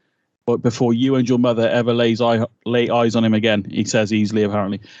you and your mother ever lay eyes on him again. He says easily,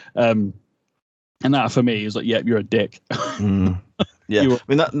 apparently. And that for me is like, you're a dick. Yeah, I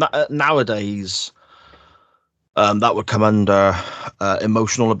mean nowadays, that would come under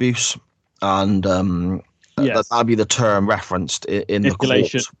emotional abuse, and that'd be the term referenced in the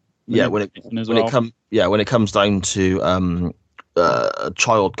court. Yeah, when it comes down to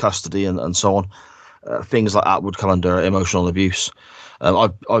child custody and so on, things like that would come under emotional abuse.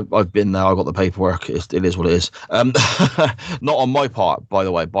 I've been there. I got the paperwork. It is what it is. Not on my part, by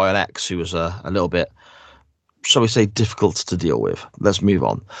the way, by an ex who was a little bit, shall we say, difficult to deal with. Let's move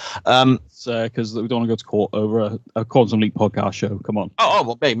on. Because we don't want to go to court over a Quantum Leap podcast show. Come on. Oh,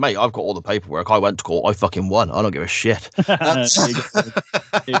 well, mate, I've got all the paperwork. I went to court. I fucking won. I don't give a shit. There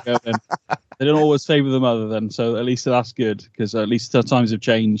you go, then. They don't always favour the mother then, so at least that's good, because at least the times have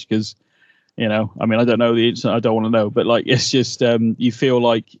changed, because, I mean, I don't know the incident, I don't want to know, but like, it's just, you feel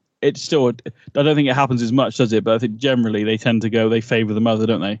like it's still, I don't think it happens as much, does it? But I think generally they tend to they favour the mother,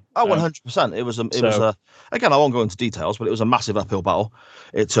 don't they? Oh, 100%. It was again, I won't go into details, but it was a massive uphill battle.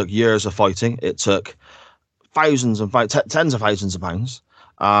 It took years of fighting. It took tens of thousands of pounds.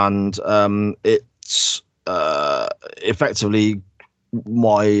 And it's effectively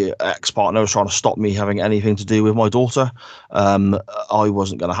my ex-partner was trying to stop me having anything to do with my daughter. I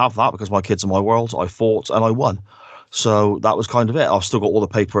wasn't going to have that because my kids are my world. I fought and I won. So that was kind of it. I've still got all the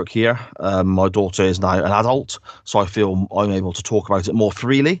paperwork here. My daughter is now an adult, so I feel I'm able to talk about it more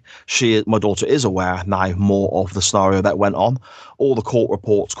freely. My daughter is aware now more of the scenario that went on. All the court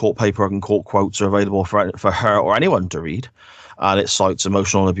reports, court paperwork and court quotes are available for her or anyone to read. And it cites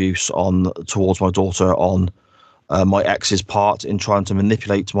emotional abuse towards my daughter on my ex's part in trying to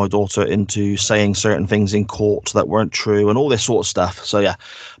manipulate my daughter into saying certain things in court that weren't true and all this sort of stuff. So, yeah.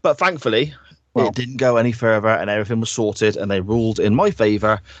 But thankfully... It didn't go any further and everything was sorted and they ruled in my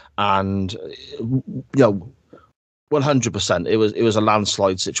favour, and 100% it was a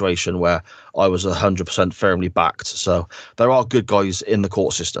landslide situation where I was 100% firmly backed. So there are good guys in the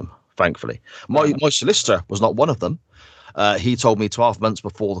court system, thankfully. My solicitor was not one of them. he told me 12 months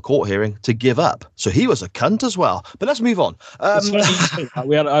before the court hearing to give up. So he was a cunt as well. But let's move on.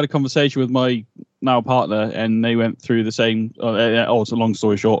 We had a conversation with my now partner, and they went through the same. Also, long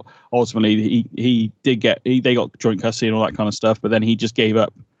story short, ultimately they got joint custody and all that kind of stuff. But then he just gave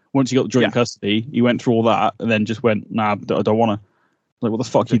up. Once he got joint custody, he went through all that and then just went, nah, I don't want to. Like, what the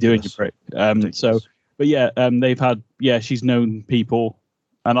fuck are you doing, you prick? They've had, she's known people,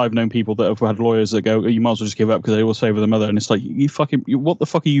 and I've known people that have had lawyers that go, you might as well just give up because they always favour the mother. And it's like, what the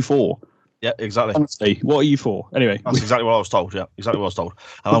fuck are you for? Yeah, exactly. Honestly, what are you for? Anyway. That's exactly what I was told. Yeah, exactly what I was told.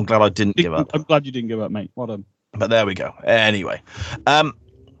 And I'm glad I didn't give up. I'm glad you didn't give up, mate. Well done. But there we go. Anyway,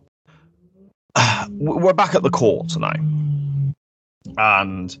 we're back at the court now.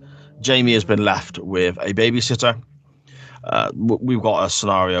 And Jamie has been left with a babysitter. We've got a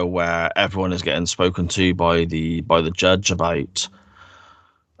scenario where everyone is getting spoken to by the judge about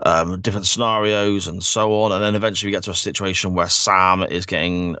different scenarios and so on, and then eventually we get to a situation where Sam is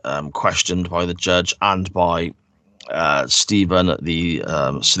getting questioned by the judge and by Stephen, the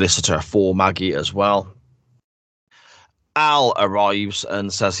solicitor for Maggie as well. Al arrives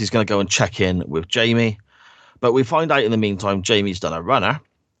and says he's going to go and check in with Jamie. But we find out in the meantime, Jamie's done a runner,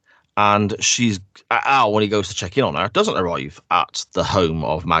 and Al, when he goes to check in on her, doesn't arrive at the home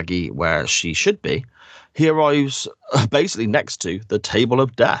of Maggie where she should be. He arrives basically next to the table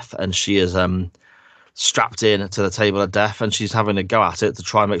of death, and she is strapped in to the table of death, and she's having a go at it to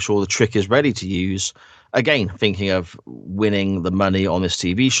try and make sure the trick is ready to use. Again, thinking of winning the money on this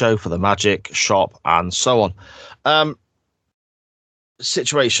TV show for the magic shop and so on.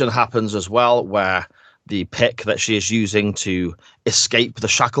 Situation happens as well where the pick that she is using to escape the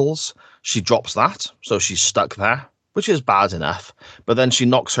shackles, she drops that, so she's stuck there, which is bad enough. But then she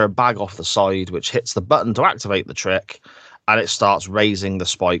knocks her bag off the side, which hits the button to activate the trick, and it starts raising the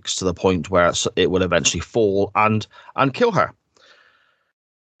spikes to the point where it will eventually fall and kill her.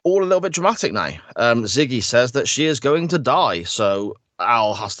 All a little bit dramatic now. Ziggy says that she is going to die, so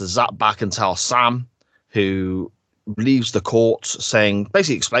Al has to zap back and tell Sam, who leaves the court,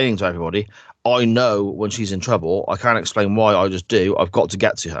 basically explaining to everybody, I know when she's in trouble. I can't explain why, I just do. I've got to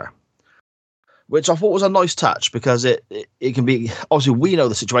get to her. Which I thought was a nice touch, because it can be, obviously we know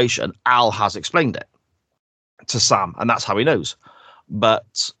the situation. Al has explained it to Sam, and that's how he knows.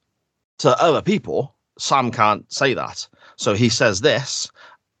 But to other people, Sam can't say that. So he says this,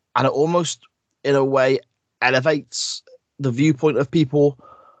 and it almost, in a way, elevates the viewpoint of people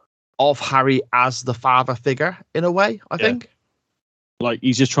of Harry as the father figure, in a way, I think. Like,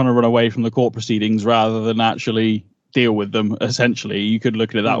 he's just trying to run away from the court proceedings rather than actually deal with them, essentially. You could look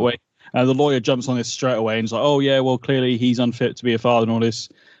at it that way. And the lawyer jumps on this straight away and is like, oh, yeah, well, clearly he's unfit to be a father and all this.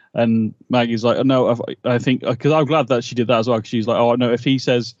 And Maggie's like, oh, no, I think, because I'm glad that she did that as well, because she's like, oh, no, if he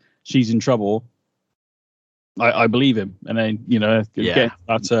says she's in trouble, I believe him. And then, get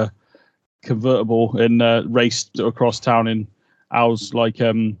that convertible and raced across town in Al's, like,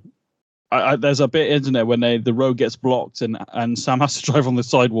 there's a bit, isn't there, when the road gets blocked and Sam has to drive on the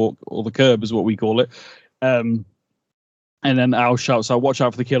sidewalk, or the curb is what we call it. And then Al shouts out, watch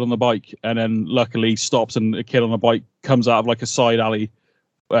out for the kid on the bike. And then luckily stops, and a kid on the bike comes out of like a side alley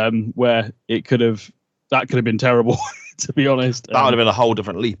where that could have been terrible, to be honest. That would have been a whole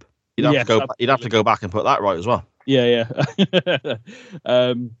different leap. You'd have to go back and put that right as well. Yeah.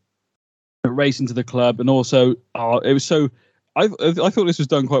 Race into the club, and also it was so. I thought this was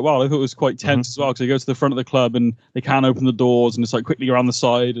done quite well. I thought it was quite tense as well, because they go to the front of the club and they can't open the doors, and it's like quickly around the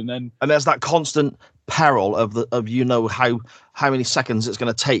side, and there's that constant peril of how many seconds it's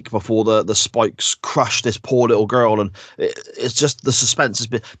going to take before the spikes crush this poor little girl, and it's just the suspense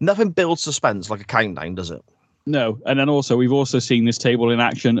nothing builds suspense like a countdown, does it? No. And then also we've also seen this table in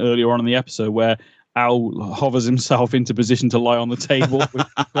action earlier on in the episode where Al hovers himself into position to lie on the table, which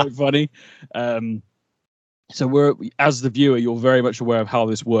is quite funny. So as the viewer, you're very much aware of how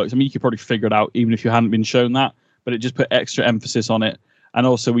this works. I mean, you could probably figure it out even if you hadn't been shown that, but it just put extra emphasis on it. And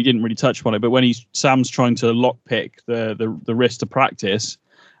also, we didn't really touch upon it, but when Sam's trying to lockpick the wrist to practice,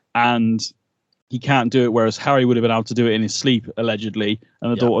 and he can't do it, whereas Harry would have been able to do it in his sleep, allegedly.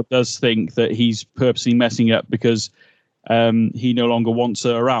 And the daughter does think that he's purposely messing up because he no longer wants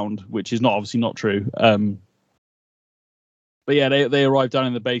her around, which is obviously not true. But yeah, they arrive down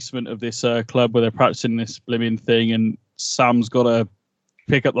in the basement of this club where they're practicing this blimmin' thing, and Sam's got to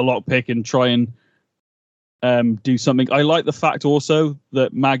pick up the lockpick and try and do something. I like the fact also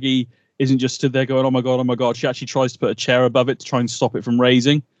that Maggie isn't just stood there going, oh my God. She actually tries to put a chair above it to try and stop it from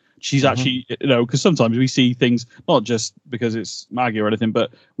raising. She's actually, because sometimes we see things, not just because it's Maggie or anything,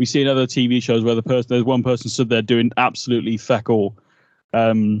 but we see in other TV shows where there's one person stood there doing absolutely feck all.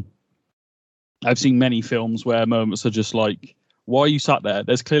 I've seen many films where moments are just like, why are you sat there?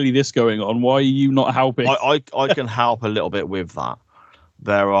 There's clearly this going on. Why are you not helping? I can help a little bit with that.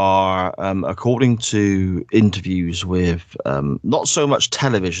 There are, according to interviews with not so much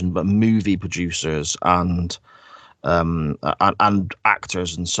television, but movie producers and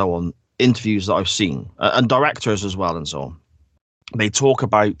actors and so on, interviews that I've seen, and directors as well and so on. They talk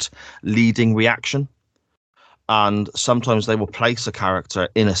about leading reaction, and sometimes they will place a character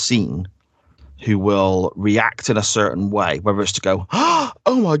in a scene who will react in a certain way, whether it's to go, oh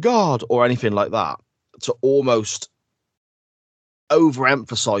my God, or anything like that, to almost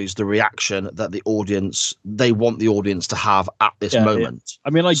overemphasize the reaction that they want the audience to have at this moment. Yeah. I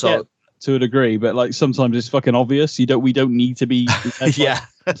mean, I get to a degree, but like sometimes it's fucking obvious. We don't need to be. Yeah.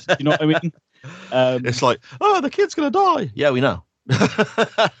 You know what I mean? It's like, oh, the kid's going to die. Yeah, we know.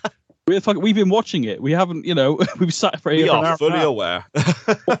 We've been watching it. We haven't, we've sat for we are fully aware.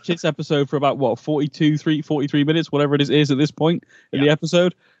 Watch this episode for about 43 minutes, whatever it is at this point in the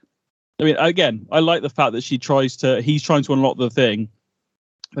episode. I mean, again, I like the fact that he's trying to unlock the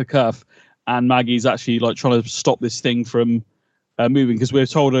cuff, and Maggie's actually like trying to stop this thing from moving, because we were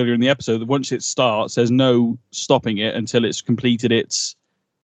told earlier in the episode that once it starts, there's no stopping it until it's completed its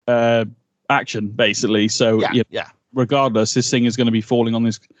action, basically. So regardless, this thing is going to be falling on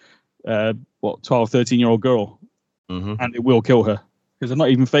this 12, 13-year-old girl, and it will kill her, because they're not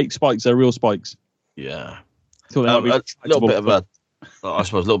even fake spikes; they're real spikes. Yeah. So a little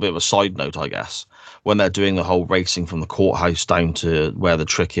bit of a side note, I guess, when they're doing the whole racing from the courthouse down to where the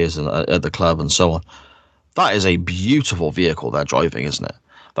trick is and at the club and so on. That is a beautiful vehicle they're driving, isn't it?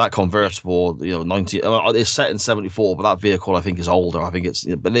 That convertible, 90. It's set in 74, but that vehicle I think is older. But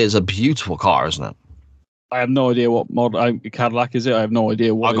it is a beautiful car, isn't it? I have no idea what model Cadillac is it. I have no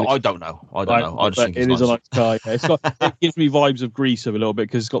idea what. I don't know. I just think it is a nice car. Yeah. It gives me vibes of Grease a little bit,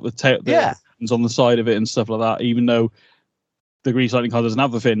 because it's got the fins on the side of it and stuff like that. Even though the Grease Lightning car doesn't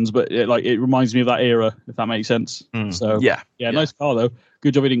have the fins, but it reminds me of that era, if that makes sense. So nice car though.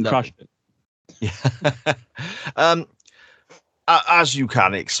 Good job he didn't crash it. Yeah. As you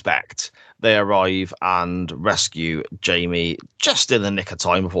can expect, they arrive and rescue Jamie just in the nick of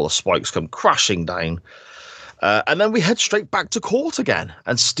time before the spikes come crashing down. And then we head straight back to court again.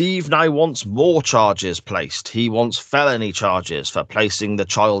 And Steve now wants more charges placed. He wants felony charges for placing the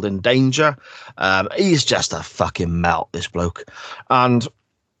child in danger. He's just a fucking melt, this bloke. And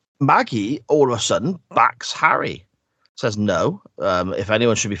Maggie, all of a sudden, backs Harry. Says no. If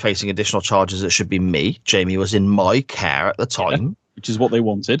anyone should be facing additional charges, it should be me. Jamie was in my care at the time. Which is what they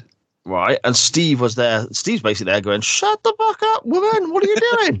wanted. Right. And Steve was there. Steve's basically there going, shut the fuck up, woman. What are you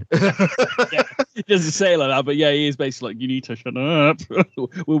doing? He doesn't say it like that, but he is basically like, you need to shut up.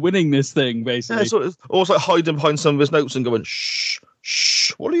 We're winning this thing, basically. So it's almost like hiding behind some of his notes and going, shh,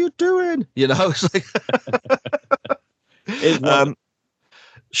 what are you doing? It's like...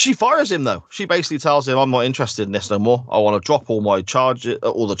 She fires him, though. She basically tells him, I'm not interested in this no more. I want to drop all the charges. I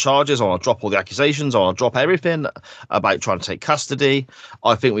want to drop all the accusations. I want to drop everything about trying to take custody.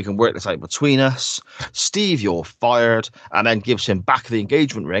 I think we can work this out between us. Steve, you're fired. And then gives him back the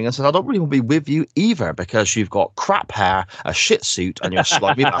engagement ring and says, I don't really want to be with you either, because you've got crap hair, a shit suit, and you're a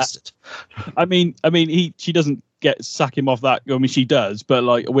slimy bastard. I mean, she doesn't sack him off that. I mean, she does, but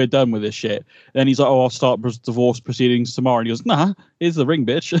like, we're done with this shit. Then he's like, I'll start divorce proceedings tomorrow. And he goes, nah, here's the ring,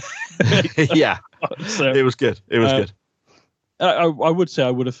 bitch. Yeah. So, it was good. Good. I would say I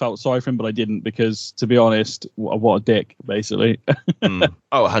would have felt sorry for him, but I didn't, because to be honest, what a dick, basically.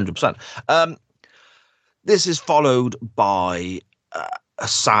 100%. This is followed by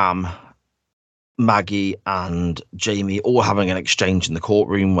Sam, Maggie and Jamie all having an exchange in the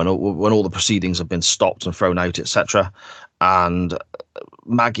courtroom when all the proceedings have been stopped and thrown out, etc. And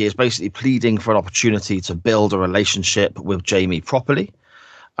Maggie is basically pleading for an opportunity to build a relationship with Jamie properly,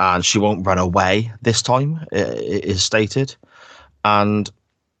 and she won't run away this time, it is stated. And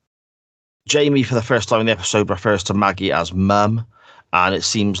Jamie, for the first time in the episode, refers to Maggie as mum, and it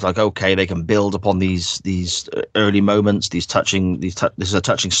seems like, okay, they can build upon these early moments, this is a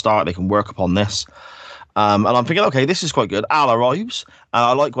touching start. They can work upon this. And I'm thinking, okay, this is quite good. Al arrives, and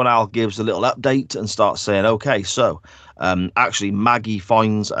I like when Al gives a little update and starts saying, okay, so actually Maggie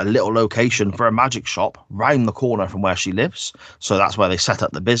finds a little location for a magic shop round the corner from where she lives. So that's where they set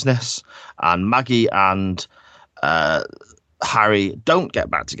up the business. And Maggie and Harry don't get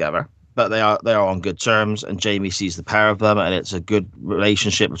back together. but they are on good terms, and Jamie sees the pair of them, and it's a good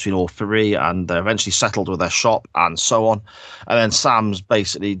relationship between all three, and they're eventually settled with their shop and so on. And then Sam's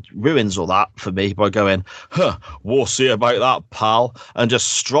basically ruins all that for me by going, we'll see about that, pal, and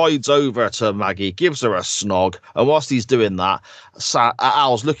just strides over to Maggie, gives her a snog, and whilst he's doing that,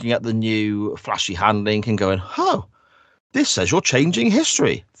 Al's looking at the new flashy hand link and going, this says you're changing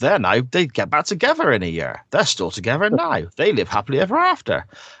history. They get back together in a year. They're still together now. They live happily ever after.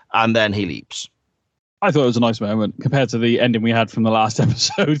 And then he leaps. I thought it was a nice moment compared to the ending we had from the last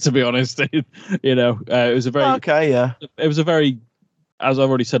episode, to be honest. It was a very... Okay, yeah. It was a very, as I've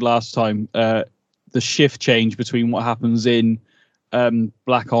already said last time, the shift change between what happens in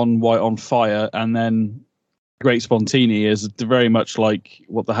Black on White on Fire and then Great Spontini is very much like,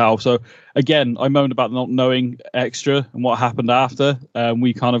 what the hell? So again, I moaned about not knowing extra and what happened after.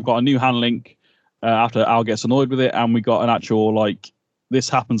 We kind of got a new hand link after Al gets annoyed with it, and we got an actual, like, this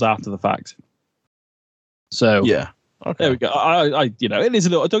happens after the fact. So yeah, okay. There we go. I it is a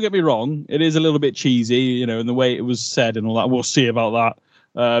little, don't get me wrong, it is a little bit cheesy, in the way it was said and all that. We'll see about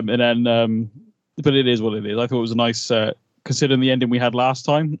that. But it is what it is. I thought it was a nice, considering the ending we had last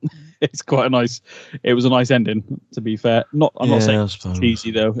time. It was a nice ending, to be fair. I'm not saying it's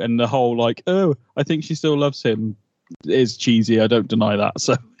cheesy though. And the whole like, I think she still loves him is cheesy. I don't deny that.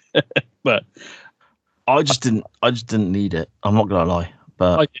 So, but I just didn't need it. I'm not gonna lie.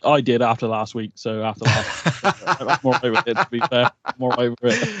 But I did after last week. So after last, I'm more over it. To be fair, more over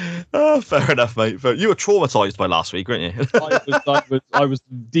it. Oh, fair enough, mate. You were traumatized by last week, weren't you? I was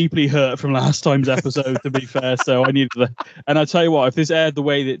deeply hurt from last time's episode. To be fair, so I needed and I tell you what, if this aired the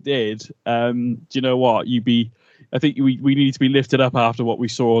way that it did, do you know what? I think we need to be lifted up after what we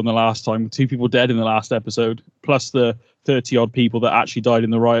saw in the last time. 2 people dead in the last episode, plus the 30 odd people that actually died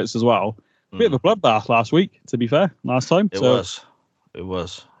in the riots as well. Bit of a bloodbath last week, to be fair. Last time, It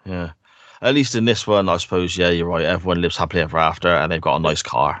was, yeah. At least in this one, I suppose, yeah, you're right. Everyone lives happily ever after, and they've got a nice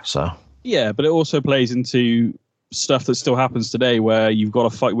car, so. Yeah, but it also plays into stuff that still happens today where you've got a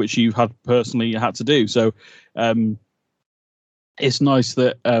fight which you've personally had to do. So it's nice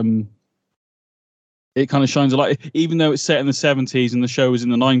that it kind of shines a light. Even though it's set in the 70s and the show was in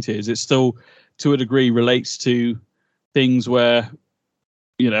the 90s, it still, to a degree, relates to things where,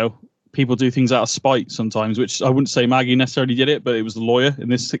 people do things out of spite sometimes, which I wouldn't say Maggie necessarily did it, but it was the lawyer in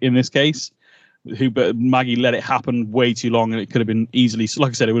this case, but Maggie let it happen way too long, and it could have been easily, like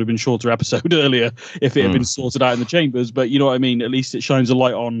I said, it would have been shorter episode earlier if it had been sorted out in the chambers. But you know what I mean? At least it shines a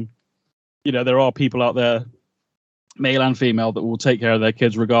light on, there are people out there, male and female, that will take care of their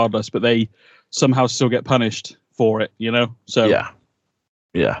kids regardless, but they somehow still get punished for it, So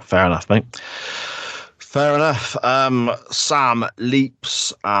yeah, fair enough, mate. Fair enough. Sam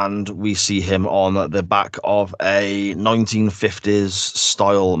leaps, and we see him on the back of a 1950s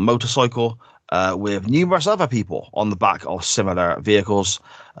style motorcycle with numerous other people on the back of similar vehicles,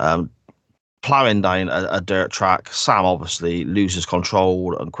 plowing down a dirt track. Sam obviously loses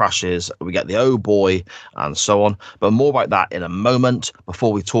control and crashes. We get the oh boy and so on. But more about that in a moment,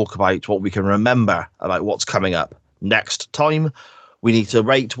 before we talk about what we can remember about what's coming up next time. We need to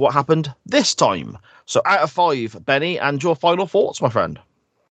rate what happened this time. So out of 5, Benny, and your final thoughts, my friend.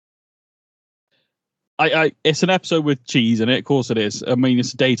 It's an episode with cheese in it. Of course it is. I mean,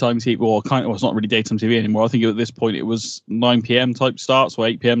 it's daytime TV, or it's not really daytime TV anymore. I think at this point it was 9 p.m. type starts, or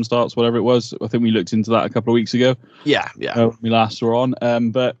 8 p.m. starts, whatever it was. I think we looked into that a couple of weeks ago. Yeah. When we last were on.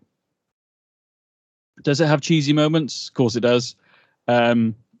 But does it have cheesy moments? Of course it does.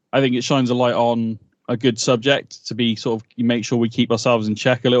 I think it shines a light on a good subject to be sort of make sure we keep ourselves in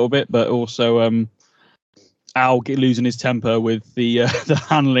check a little bit, but also Al losing his temper with the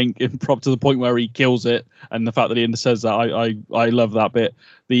hand link prop to the point where he kills it, and the fact that he says that, I love that bit.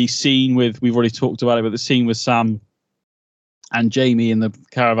 The scene we've already talked about it, but the scene with Sam and Jamie in the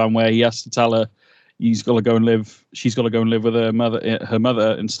caravan where he has to tell her she's got to go and live with her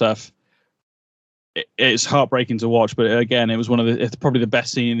mother and stuff. It's heartbreaking to watch, but again, it's probably the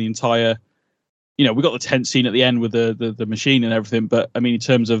best scene in the entire. We got the tense scene at the end with the machine and everything, but I mean, in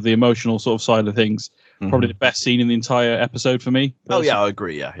terms of the emotional sort of side of things, probably the best scene in the entire episode for me. Oh yeah, I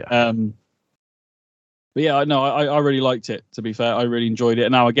agree. Yeah. But yeah, no, I really liked it. To be fair, I really enjoyed it.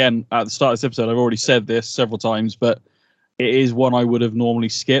 And now again, at the start of this episode, I've already said this several times, but it is one I would have normally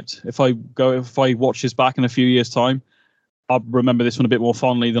skipped. If I watch this back in a few years' time, I'll remember this one a bit more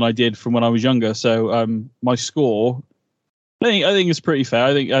fondly than I did from when I was younger. So my score. I think it's pretty fair.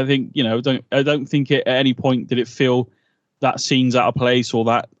 I think I don't think at any point did it feel that scene's out of place or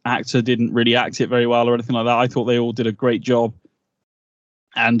that actor didn't really act it very well or anything like that. I thought they all did a great job.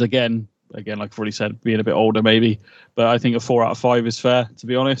 And again, again, like I've already said, being a bit older maybe, but I think a 4 out of 5 is fair, to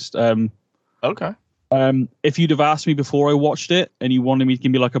be honest. Okay. If you'd have asked me before I watched it and you wanted me to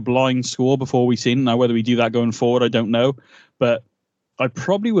give me like a blind score before we seen, now whether we do that going forward, I don't know, but I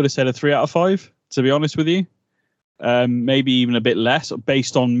probably would have said a 3 out of 5, to be honest with you. Maybe even a bit less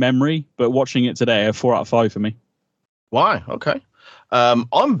based on memory, but watching it today, a 4 out of 5 for me. Why? Okay. I'm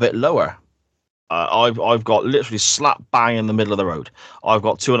a bit lower. I've got literally slap bang in the middle of the road. I've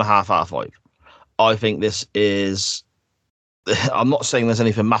got 2.5 out of 5. I think this is. I'm not saying there's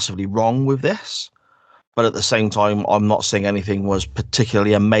anything massively wrong with this, but at the same time, I'm not saying anything was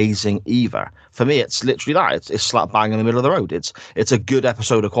particularly amazing either. For me, it's literally that. It's slap bang in the middle of the road. It's a good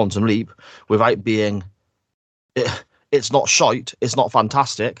episode of Quantum Leap without being. It's not shite. It's not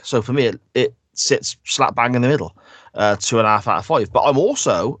fantastic. So for me, it sits slap bang in the middle. 2.5 out of 5. But I'm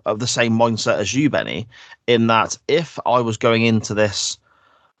also of the same mindset as you, Benny, in that if I was going into this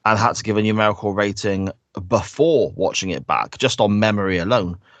and had to give a numerical rating before watching it back, just on memory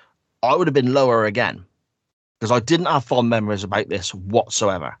alone, I would have been lower again because I didn't have fond memories about this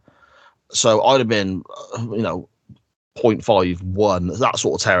whatsoever. So I'd have been, 0.5, 1, that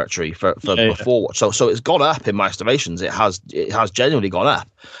sort of territory for before. Yeah. So it's gone up in my estimations. It has genuinely gone up,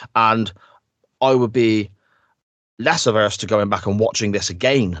 and I would be less averse to going back and watching this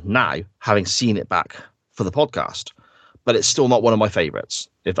again now, having seen it back for the podcast. But it's still not one of my favorites,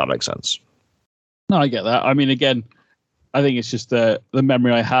 if that makes sense. No, I get that. I mean, again, I think it's just the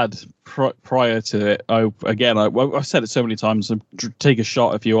memory I had prior to it. I've said it so many times. So take a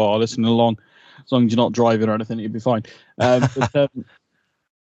shot if you are listening along, as long as you're not driving or anything, you'll be fine. But,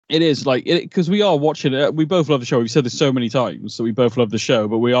 it is like it because we are watching it. We both love the show. We've said this so many times, so we both love the show.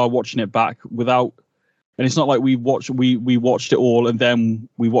 But we are watching it back without. And it's not like we watched it all and then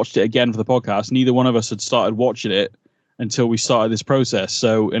we watched it again for the podcast. Neither one of us had started watching it until we started this process.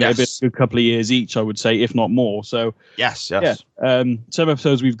 So in a good couple of years each, I would say, if not more. So yes. Yeah. Some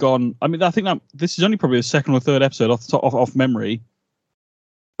episodes we've gone. I mean, I think that this is only probably the second or third episode off memory,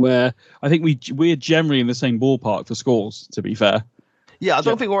 where I think we're generally in the same ballpark for scores. To be fair. Yeah, I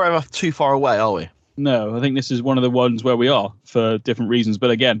don't think we're ever too far away, are we? No, I think this is one of the ones where we are for different reasons. But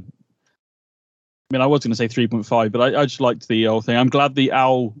again. I mean, I was going to say 3.5, but I just liked the whole thing. I'm glad the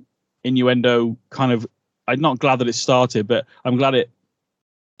owl innuendo kind of. I'm not glad that it started, but I'm glad it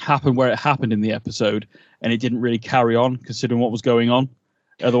happened where it happened in the episode, and it didn't really carry on considering what was going on.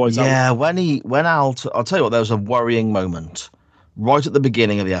 Otherwise, when Al, I'll tell you what, there was a worrying moment right at the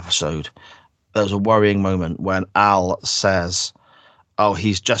beginning of the episode. There was a worrying moment when Al says, "Oh,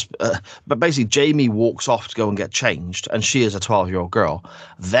 he's just," but basically Jamie walks off to go and get changed, and she is a 12-year-old girl.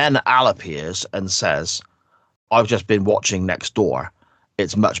 Then Al appears and says, "I've just been watching next door.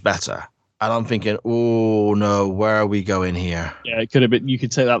 It's much better." And I'm thinking, oh no, where are we going here? Yeah, it could have been. You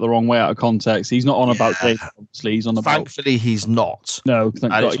could take that the wrong way out of context. He's not on about Jamie, obviously. He's on about. Thankfully, he's not. No,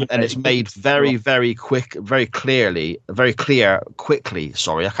 and it's made very quickly.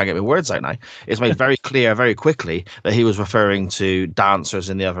 Sorry, I can't get my words out now. It's made very clear, very quickly that he was referring to dancers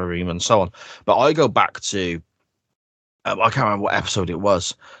in the other room and so on. But I go back to, I can't remember what episode it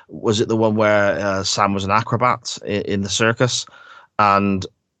was. Was it the one where Sam was an acrobat in the circus, and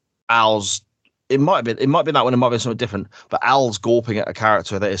Al's, it might have been that one, it might have been something different, but Al's gawping at a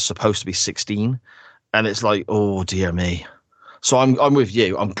character that is supposed to be 16, and it's like, oh dear me. So I'm with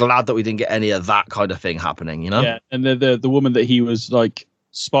you. I'm glad that we didn't get any of that kind of thing happening, you know? Yeah, and the woman that he was like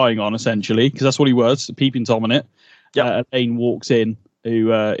spying on, essentially, because that's what he was, the peeping Tom in it. Yeah. Elaine walks in,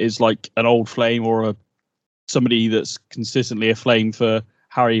 who is like an old flame or somebody that's consistently a flame for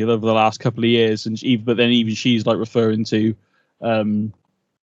Harry over the last couple of years, but then even she's like referring to.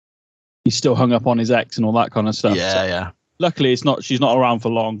 He's still hung up on his ex and all that kind of stuff. Yeah. Luckily, she's not around for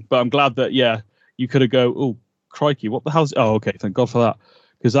long. But I'm glad that you could have go. Oh crikey, what the hell's? Oh, okay, thank God for that,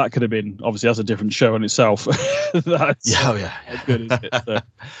 because that could have been obviously that's a different show in itself. That's how good is it? So,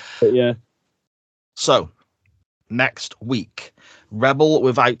 but yeah. So next week, Rebel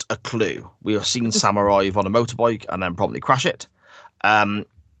Without a Clue. We have seen Sam arrive on a motorbike and then probably crash it. I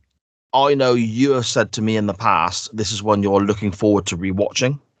know you have said to me in the past this is one you're looking forward to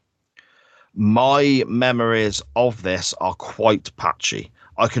rewatching. My memories of this are quite patchy.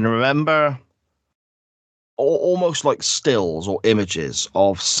 I can remember almost like stills or images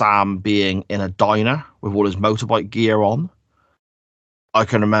of Sam being in a diner with all his motorbike gear on. I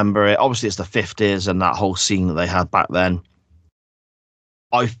can remember it. Obviously, it's the 50s and that whole scene that they had back then.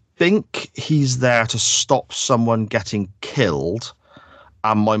 I think he's there to stop someone getting killed,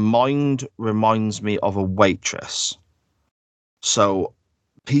 and my mind reminds me of a waitress. So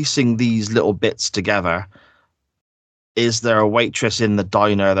piecing these little bits together, is there a waitress in the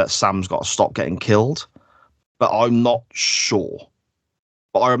diner that Sam's got to stop getting killed? But I'm not sure.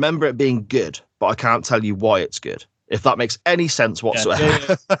 But I remember it being good, but I can't tell you why it's good, if that makes any sense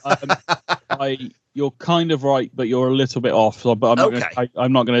whatsoever. Yeah. You're kind of right, but you're a little bit off. So, but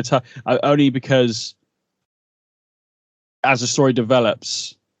I'm not going to tell, only because as the story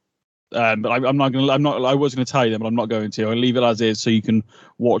develops. But I was going to tell you them, but I'm not going to. I'll leave it as is, so you can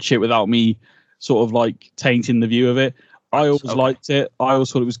watch it without me sort of like tainting the view of it. I always liked it. I always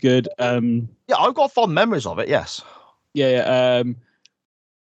thought it was good. Yeah, I've got fond memories of it. Yes. Yeah.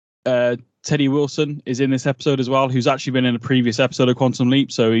 Teddy Wilson is in this episode as well, who's actually been in a previous episode of Quantum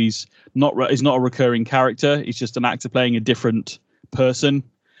Leap. So he's not a recurring character. He's just an actor playing a different person.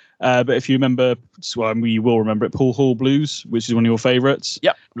 But if you remember, you will remember it, Pool Hall Blues, which is one of your favourites.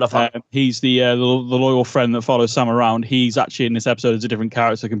 Yep, love that. He's the loyal friend that follows Sam around. He's actually in this episode as a different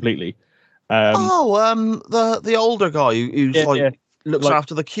character completely. The older guy who looks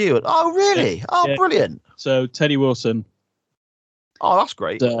after the queue. Oh, really? Yeah, oh, yeah. Brilliant. So Teddy Wilson. Oh, that's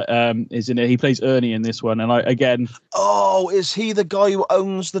great. Is in it. He plays Ernie in this one, and Oh, is he the guy who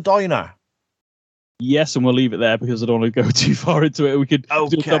owns the diner? Yes, and we'll leave it there because I don't want to go too far into it. We could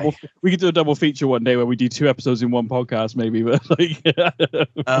do a double feature one day where we do 2 episodes in one podcast, maybe. But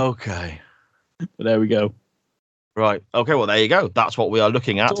okay. But there we go. Right. Okay. Well, there you go. That's what we are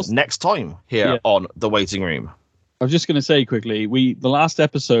looking at next time here on The Waiting Room. I was just going to say quickly, the last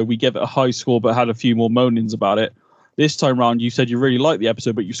episode we gave it a high score, but had a few more moanings about it. This time round, you said you really liked the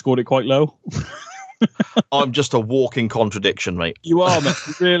episode, but you scored it quite low. I'm just a walking contradiction, mate. You are, mate.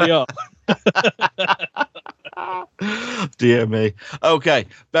 You really are. Dear me. Okay,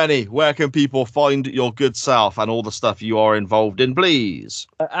 Benny, where can people find your good self and all the stuff you are involved in, please?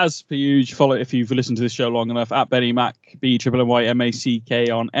 As per usual, follow if you've listened to this show long enough at Benny Mac, BNYMACK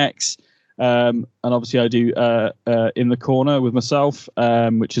on X. And obviously I do In the Corner with myself,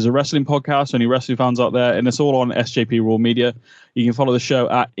 which is a wrestling podcast, only wrestling fans out there, and it's all on SJP Raw Media. You can follow the show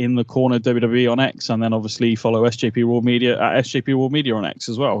at In the Corner WWE on X, and then obviously follow SJP Raw Media at SJP Raw Media on X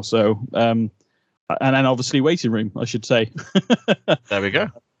as well. So, and then obviously Waiting Room, I should say. There we go.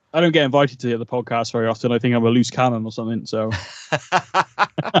 I don't get invited to the other podcast very often. I think I'm a loose cannon or something. So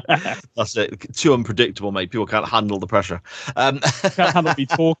that's it. Too unpredictable, mate. People can't handle the pressure. Can't handle me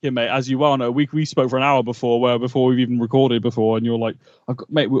talking, mate. As you well know, we spoke for an hour before we've even recorded before, and you're like,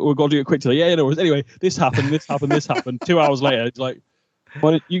 mate, we've got to do it quick today. Yeah, no worries. Anyway, this happened. 2 hours later, it's like,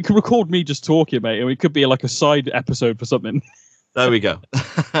 well, you can record me just talking, mate. And it could be like a side episode for something. There we go.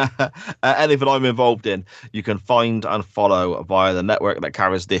 Anything I'm involved in, you can find and follow via the network that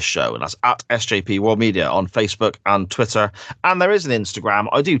carries this show, and that's at SJP World Media on Facebook and Twitter. And there is an Instagram.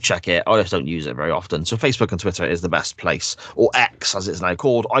 I do check it. I just don't use it very often. So Facebook and Twitter is the best place, or X as it's now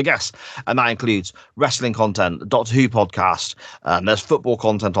called, I guess. And that includes wrestling content, Doctor Who podcast. There's football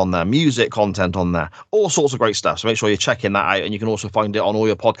content on there, music content on there, all sorts of great stuff. So make sure you're checking that out. And you can also find it on all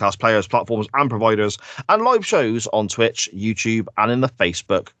your podcast players, platforms and providers, and live shows on Twitch, YouTube, and in the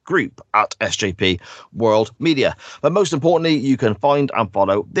Facebook group at SJP World Media. But most importantly, you can find and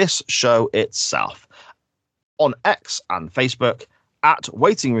follow this show itself on X and Facebook at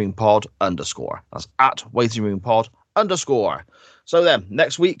Waiting Room Pod _. That's at Waiting Room Pod _. So then,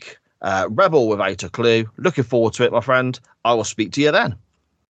 next week, Rebel Without a Clue. Looking forward to it, my friend. I will speak to you then.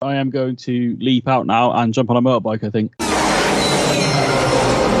 I am going to leap out now and jump on a motorbike, I think.